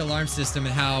talking about the alarm system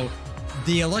and how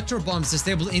the electro bombs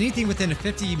disable anything within a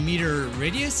 50-meter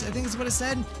radius, I think is what it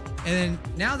said. And then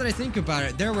now that I think about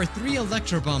it, there were 3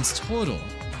 electro bombs total.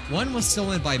 One was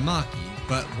stolen by Maki,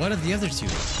 but what of the other 2?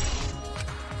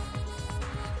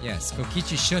 Yes,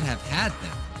 Kokichi should have had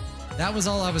them. That was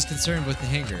all I was concerned with the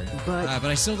hangar. But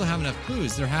I still don't have enough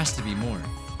clues. There has to be more.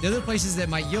 The other places that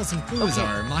might yield some clues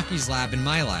are Maki's lab and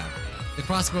my lab. The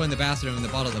crossbow in the bathroom and the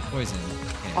bottle of poison.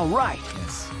 Okay. Alright.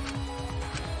 Yes.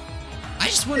 I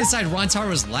just went inside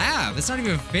Rantaro's lab. That's not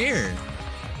even fair.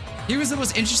 He was the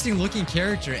most interesting looking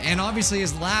character, and obviously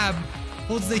his lab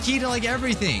holds the key to like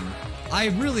everything. I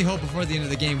really hope before the end of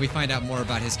the game we find out more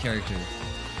about his character.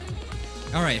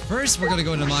 Alright, first we're gonna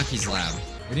go into Maki's lab.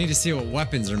 We need to see what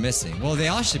weapons are missing. Well, they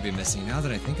all should be missing now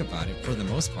that I think about it, for the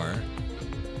most part.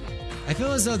 I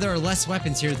feel as though there are less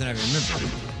weapons here than I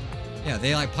remember. Yeah,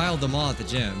 they like piled them all at the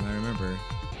gym, I remember.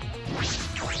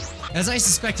 As I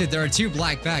suspected, there are 2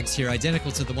 black bags here,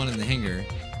 identical to the one in the hangar.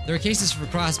 There are cases for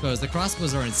crossbows. The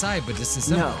crossbows are inside, but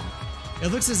disassembled. No.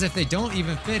 It looks as if they don't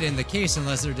even fit in the case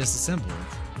unless they're disassembled.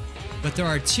 But there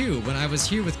are 2. When I was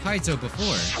here with Kaito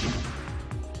before,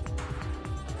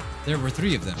 there were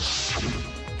 3 of them.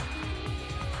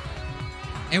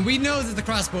 And we know that the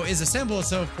crossbow is assembled,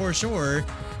 so for sure,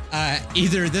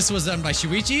 either this was done by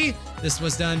Shuichi, this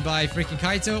was done by freaking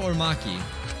Kaito, or Maki.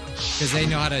 Because they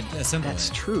know how to assemble it.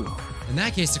 That's true. In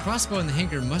that case, the crossbow in the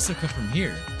hangar must have come from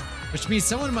here. Which means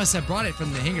someone must have brought it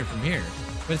from the hangar from here.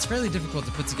 But it's fairly difficult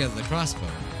to put together the crossbow.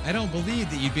 I don't believe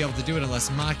that you'd be able to do it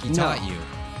unless Maki taught you.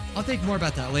 I'll think more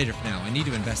about that later for now. I need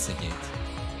to investigate.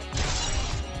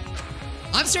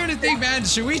 I'm starting to think, man,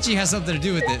 Shuichi has something to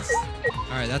do with this.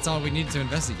 Alright, that's all we need to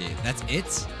investigate. That's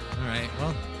it? Alright,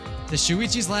 well, to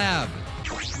Shuichi's lab.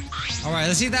 Alright,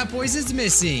 let's see if that poison's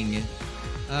missing.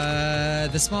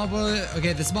 The small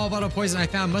bottle of poison I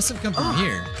found must have come from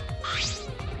here.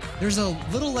 There's a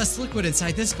little less liquid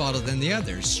inside this bottle than the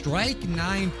others. Strike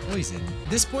 9 poison.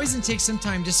 This poison takes some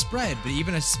time to spread, but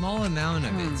even a small amount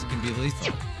of it can be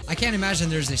lethal. I can't imagine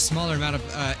there's a smaller amount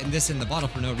of this in the bottle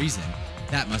for no reason.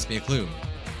 That must be a clue.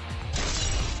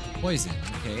 Poison,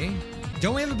 okay.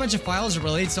 Don't we have a bunch of files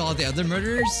related to all the other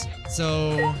murders?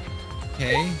 So,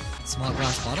 okay. Small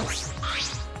glass bottles.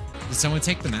 Did someone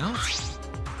take them out?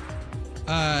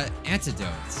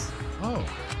 Antidotes. Oh.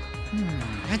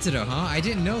 Antidote, huh? I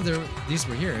didn't know these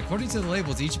were here. According to the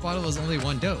labels, each bottle is only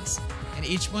 1 dose, and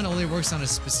each one only works on a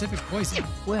specific poison.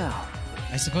 Well,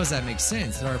 I suppose that makes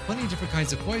sense. There are plenty of different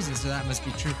kinds of poisons, so that must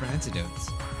be true for antidotes.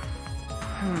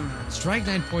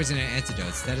 Strychnine poison and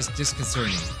antidotes. That is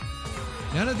disconcerting.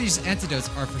 None of these antidotes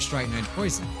are for strychnine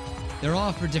poison. They're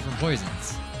all for different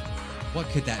poisons. What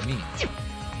could that mean?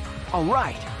 All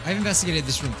right. I've investigated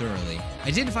this room thoroughly.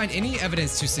 I didn't find any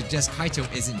evidence to suggest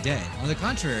Kaito isn't dead. On the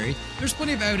contrary, there's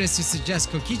plenty of evidence to suggest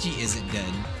Kokichi isn't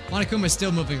dead. Monokuma is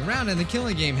still moving around and the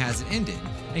killing game hasn't ended.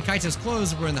 And Kaito's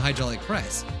clothes were in the hydraulic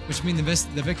press, which means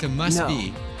the victim must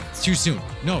be... It's too soon.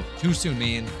 No, too soon,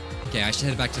 man. Okay, I should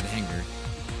head back to the hangar.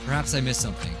 Perhaps I missed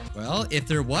something. Well, if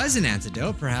there was an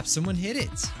antidote, perhaps someone hid it,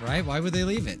 right? Why would they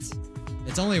leave it?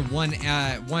 It's only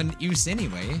one use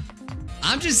anyway.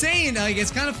 I'm just saying, like,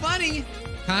 it's kind of funny.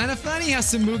 Kind of funny how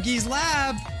Samugi's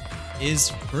lab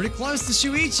is pretty close to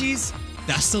Shuichi's.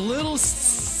 That's a little...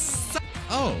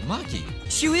 Oh, Maki.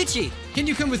 Shuichi! Can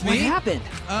you come with What me? happened?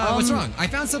 What's wrong? I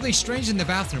found something strange in the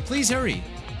bathroom. Please hurry.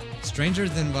 Stranger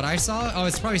than what I saw? Oh,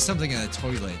 it's probably something in the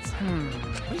toilet.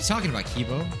 What are you talking about,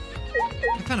 Kibo?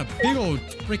 I found a big old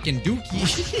freaking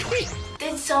dookie.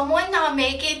 Did someone not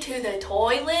make it to the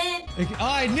toilet? Oh,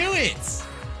 I knew it!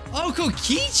 Oh,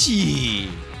 Kokichi!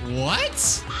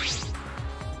 What?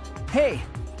 Hey,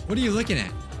 What are you looking at?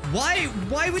 Why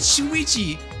would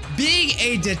Shuichi, being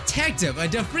a detective, a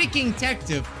freaking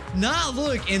detective, not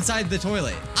look inside the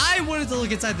toilet? I wanted to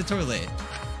look inside the toilet.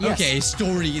 Yes. Okay,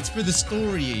 story. It's for the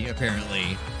story,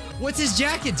 apparently. What's his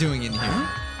jacket doing in here?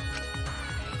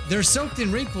 They're soaked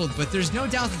and wrinkled, but there's no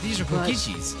doubt that these are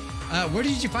Kokichi's. Where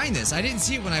did you find this? I didn't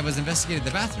see it when I was investigating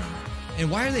the bathroom. And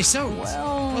why are they soaked?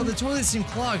 Well, the toilet seemed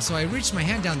clogged, so I reached my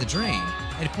hand down the drain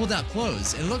and pulled out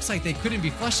clothes. It looks like they couldn't be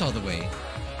flushed all the way.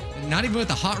 Not even with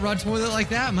a hot rod toilet like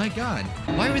that? My God.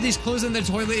 Why were these clothes in the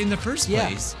toilet in the first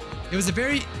place? It was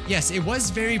it was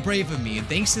very brave of me, and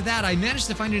thanks to that, I managed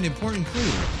to find an important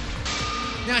clue.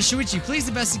 Now, Shuichi, please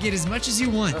investigate as much as you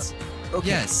want. Okay.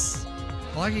 Yes.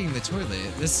 Clogging the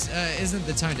toilet. This isn't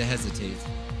the time to hesitate.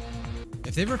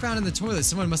 If they were found in the toilet,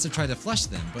 someone must have tried to flush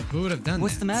them, but who would have done that?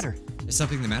 What's the matter? Is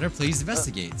something the matter? Please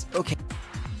investigate. okay.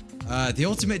 The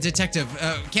ultimate detective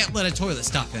can't let a toilet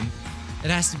stop him. It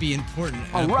has to be an important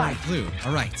clue.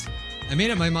 All right. I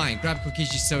made up my mind. Grab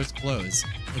Kokichi's soaked clothes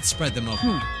and spread them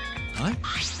open. What?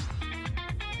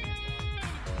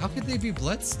 How could they be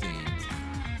bloodstained?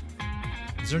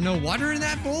 Is there no water in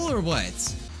that bowl or what?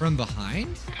 From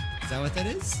behind? Is that what that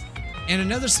is? And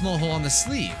another small hole on the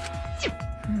sleeve.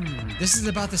 This is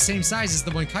about the same size as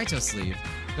the one Kaito's sleeve.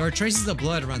 There are traces of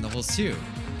blood around the holes too.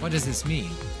 What does this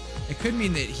mean? It could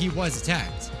mean that he was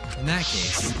attacked. In that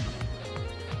case,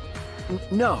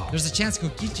 No. there's a chance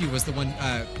Kokichi was the one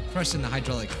crushed in the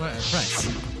hydraulic press.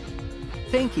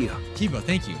 Thank you. Kibo,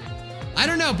 thank you. I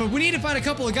don't know, but we need to find a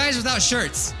couple of guys without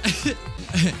shirts.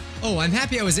 Oh, I'm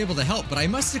happy I was able to help, but I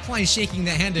must decline shaking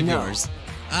that hand of yours.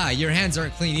 Ah, your hands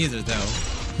aren't clean either, though.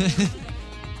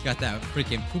 Got that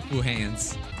freaking poo-poo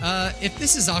hands. If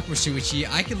this is awkward, Shuichi,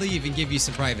 I could leave and give you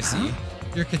some privacy.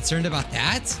 You're concerned about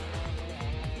that?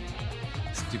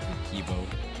 Stupid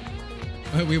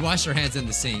Kibo. We washed our hands in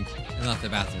the sink and left the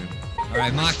bathroom. All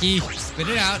right, Maki, spit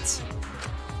it out.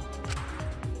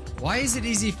 Why is it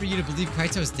easy for you to believe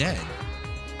Kaito's dead?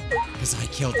 Because I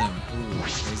killed him. Ooh,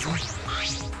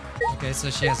 crazy. Okay, so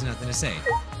she has nothing to say.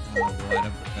 What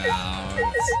about...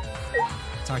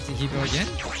 Talk to Kibo again?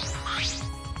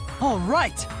 All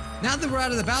right. Now that we're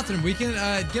out of the bathroom, we can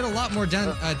get a lot more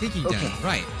thinking done.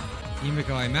 Right.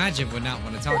 Himiko, I imagine, would not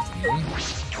want to talk to me.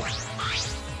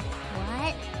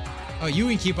 What? Oh, you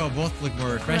and Kipo both look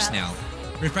more refreshed now.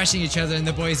 Refreshing each other in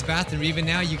the boys' bathroom. Even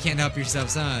now, you can't help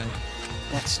yourselves, huh?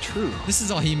 That's true. This is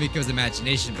all Himiko's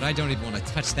imagination, but I don't even want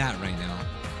to touch that right now.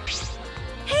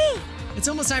 Hey! It's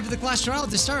almost time for the class trial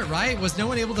to start, right? Was no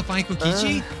one able to find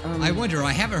Kokichi? I wonder.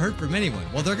 I haven't heard from anyone.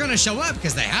 Well, they're gonna show up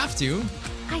because they have to.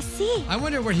 I see. I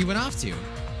wonder where he went off to.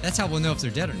 That's how we'll know if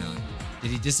they're dead or not.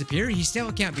 Did he disappear? He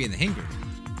still can't be in the hangar.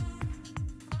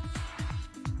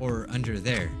 Or under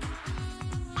there.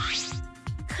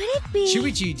 Could it be?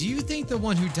 Shuichi, do you think the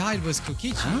one who died was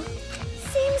Kokichi?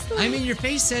 Seems like... I mean, your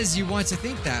face says you want to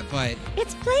think that, but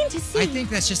It's plain to see. I think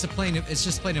that's just plain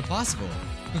impossible.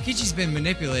 Kokichi's been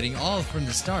manipulating all from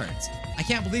the start. I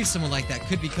can't believe someone like that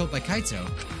could be killed by Kaito.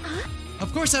 Huh?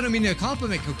 Of course, I don't mean to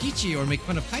compliment Kokichi or make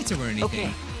fun of Kaito or anything.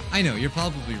 Okay. I know, you're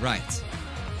probably right.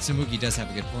 Samugi does have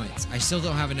a good point. I still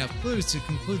don't have enough clues to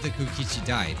conclude that Kokichi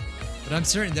died, but I'm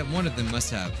certain that one of them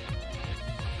must have.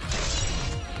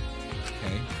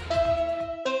 Okay.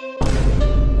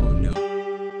 Oh no.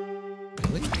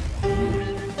 Really?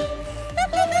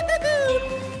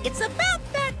 It's about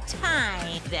that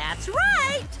time. That's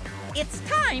right. It's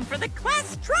time for the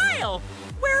class trial,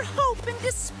 where hope and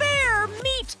despair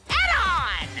meet head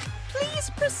everyone! Please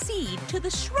proceed to the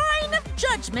Shrine of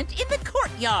Judgment in the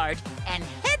courtyard and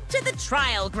head to the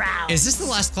trial grounds. Is this the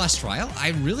last class trial?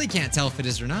 I really can't tell if it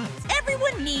is or not.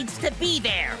 Everyone needs to be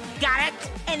there. Got it?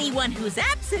 Anyone who's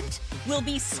absent will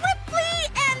be swiftly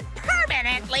and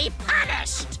permanently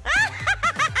punished.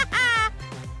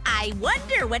 I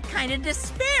wonder what kind of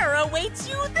despair awaits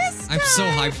you this time. I'm so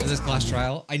hyped for this class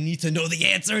trial. I need to know the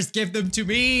answers. Give them to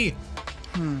me.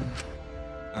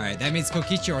 Alright, that means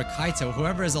Kokichi or Kaito,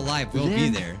 whoever is alive, will be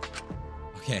there.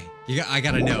 Okay, I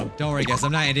gotta know. Don't worry, guys.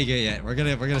 I'm not ending it yet. We're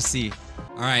gonna see.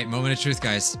 Alright, moment of truth,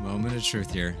 guys. Moment of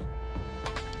truth here.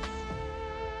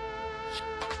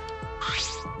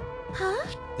 Huh?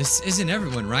 This isn't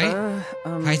everyone, right?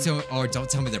 Kaito, or don't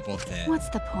tell me they're both dead. What's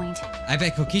the point? I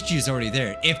bet Kokichi is already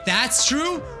there. If that's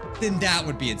true, then that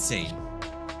would be insane.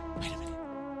 Wait a minute.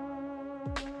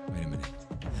 Wait a minute.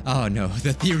 Oh no,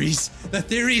 the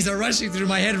theories are rushing through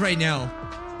my head right now.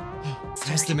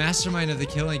 As the mastermind of the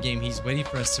killing game, he's waiting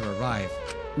for us to arrive.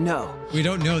 No. We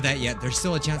don't know that yet. There's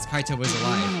still a chance Kaito was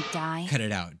alive. Do you wanna die? Cut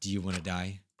it out. Do you want to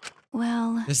die?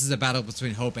 Well... This is a battle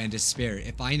between hope and despair.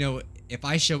 If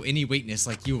I show any weakness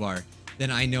like you are,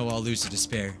 then I know I'll lose to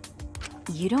despair.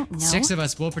 You don't know? 6 of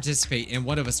us will participate and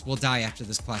one of us will die after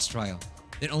this class trial.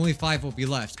 Then only 5 will be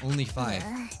left. Only 5.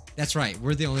 That's right.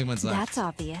 We're the only ones left. That's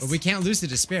obvious. But we can't lose to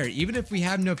despair. Even if we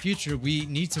have no future, we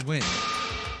need to win.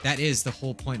 That is the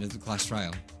whole point of the class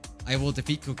trial. I will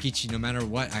defeat Kokichi no matter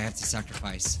what I have to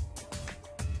sacrifice.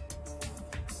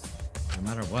 No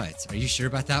matter what. Are you sure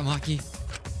about that, Maki?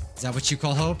 Is that what you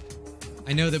call hope?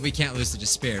 I know that we can't lose to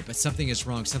despair, but something is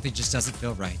wrong. Something just doesn't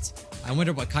feel right. I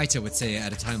wonder what Kaito would say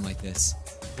at a time like this.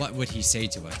 What would he say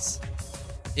to us?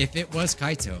 If it was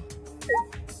Kaito.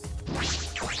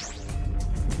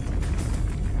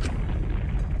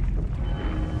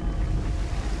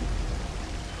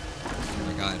 Oh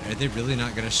my god, are they really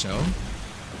not gonna show?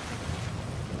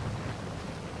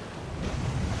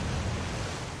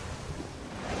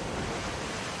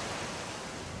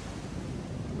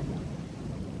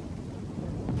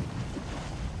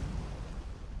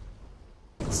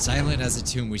 Silent as a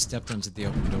tomb, we stepped onto the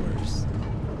open doors.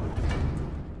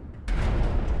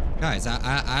 Guys,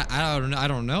 I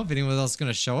don't know if anyone else is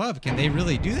gonna show up. Can they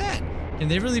really do that? Can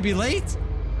they really be late?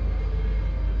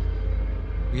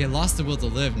 We had lost the will to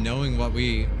live, knowing what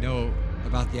we know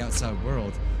about the outside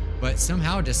world. But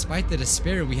somehow, despite the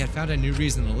despair, we had found a new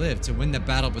reason to live, to win the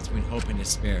battle between hope and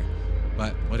despair.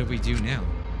 But what do we do now?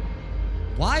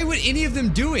 Why would any of them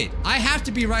do it? I have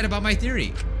to be right about my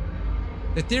theory.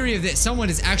 The theory of that someone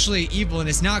is actually evil and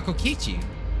it's not Kokichi.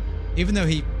 Even though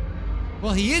he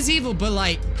is evil, but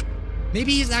like,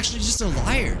 maybe he's actually just a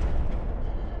liar.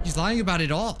 He's lying about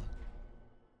it all.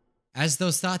 As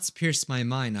those thoughts pierced my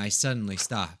mind, I suddenly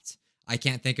stopped. I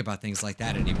can't think about things like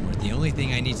that anymore. The only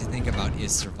thing I need to think about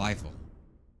is survival.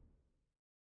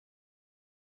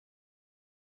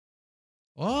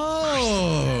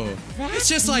 Oh, it's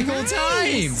just like old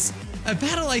times. A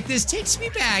battle like this takes me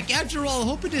back. After all,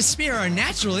 hope and despair are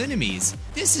natural enemies.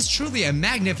 This is truly a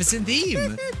magnificent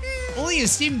theme. Only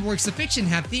esteemed works of fiction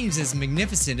have themes as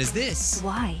magnificent as this.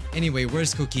 Why? Anyway,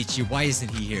 where's Kokichi? Why isn't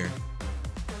he here?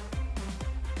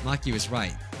 Maki was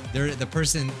right. The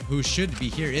person who should be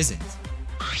here isn't.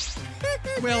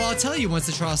 Well, I'll tell you once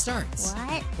the trial starts.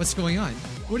 What? What's going on?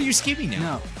 What are you scheming now?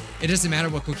 No. It doesn't matter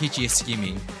what Kokichi is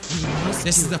scheming.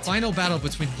 This is the final battle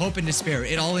between hope and despair.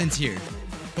 It all ends here.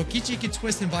 Kokichi can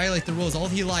twist and violate the rules all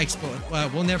he likes,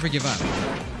 but we'll never give up.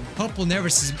 Hope will never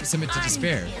submit to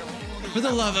despair. For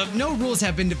the love of, no rules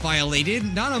have been violated.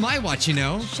 Not on my watch, you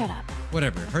know. Shut up.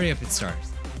 Whatever, hurry up and start.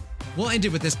 We'll end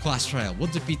it with this class trial. We'll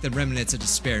defeat the remnants of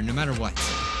despair no matter what.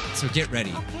 So get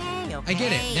ready. Okay. I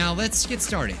get it. Now let's get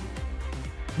started.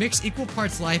 Mix equal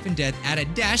parts life and death, add a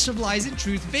dash of lies and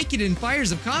truth, bake it in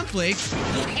fires of conflict.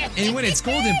 And when it's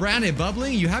golden brown and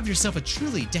bubbling, you have yourself a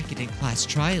truly decadent class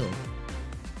trial.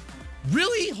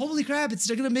 Really? Holy crap, it's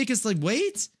gonna make us like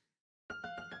wait?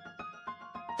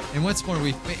 And what's more,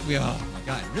 we oh my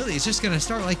god, really? It's just gonna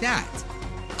start like that.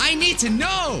 I need to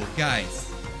know,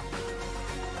 guys.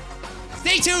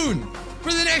 Stay tuned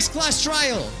for the next class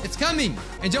trial. It's coming.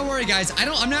 And don't worry, guys,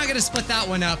 I'm not gonna split that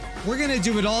one up. We're gonna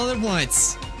do it all at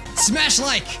once. Smash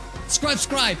like,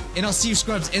 subscribe, and I'll see you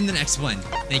scrubs in the next one.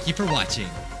 Thank you for watching.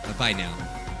 Bye-bye now.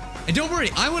 And don't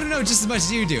worry, I wanna know just as much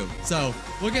as you do. So,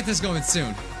 we'll get this going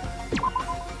soon.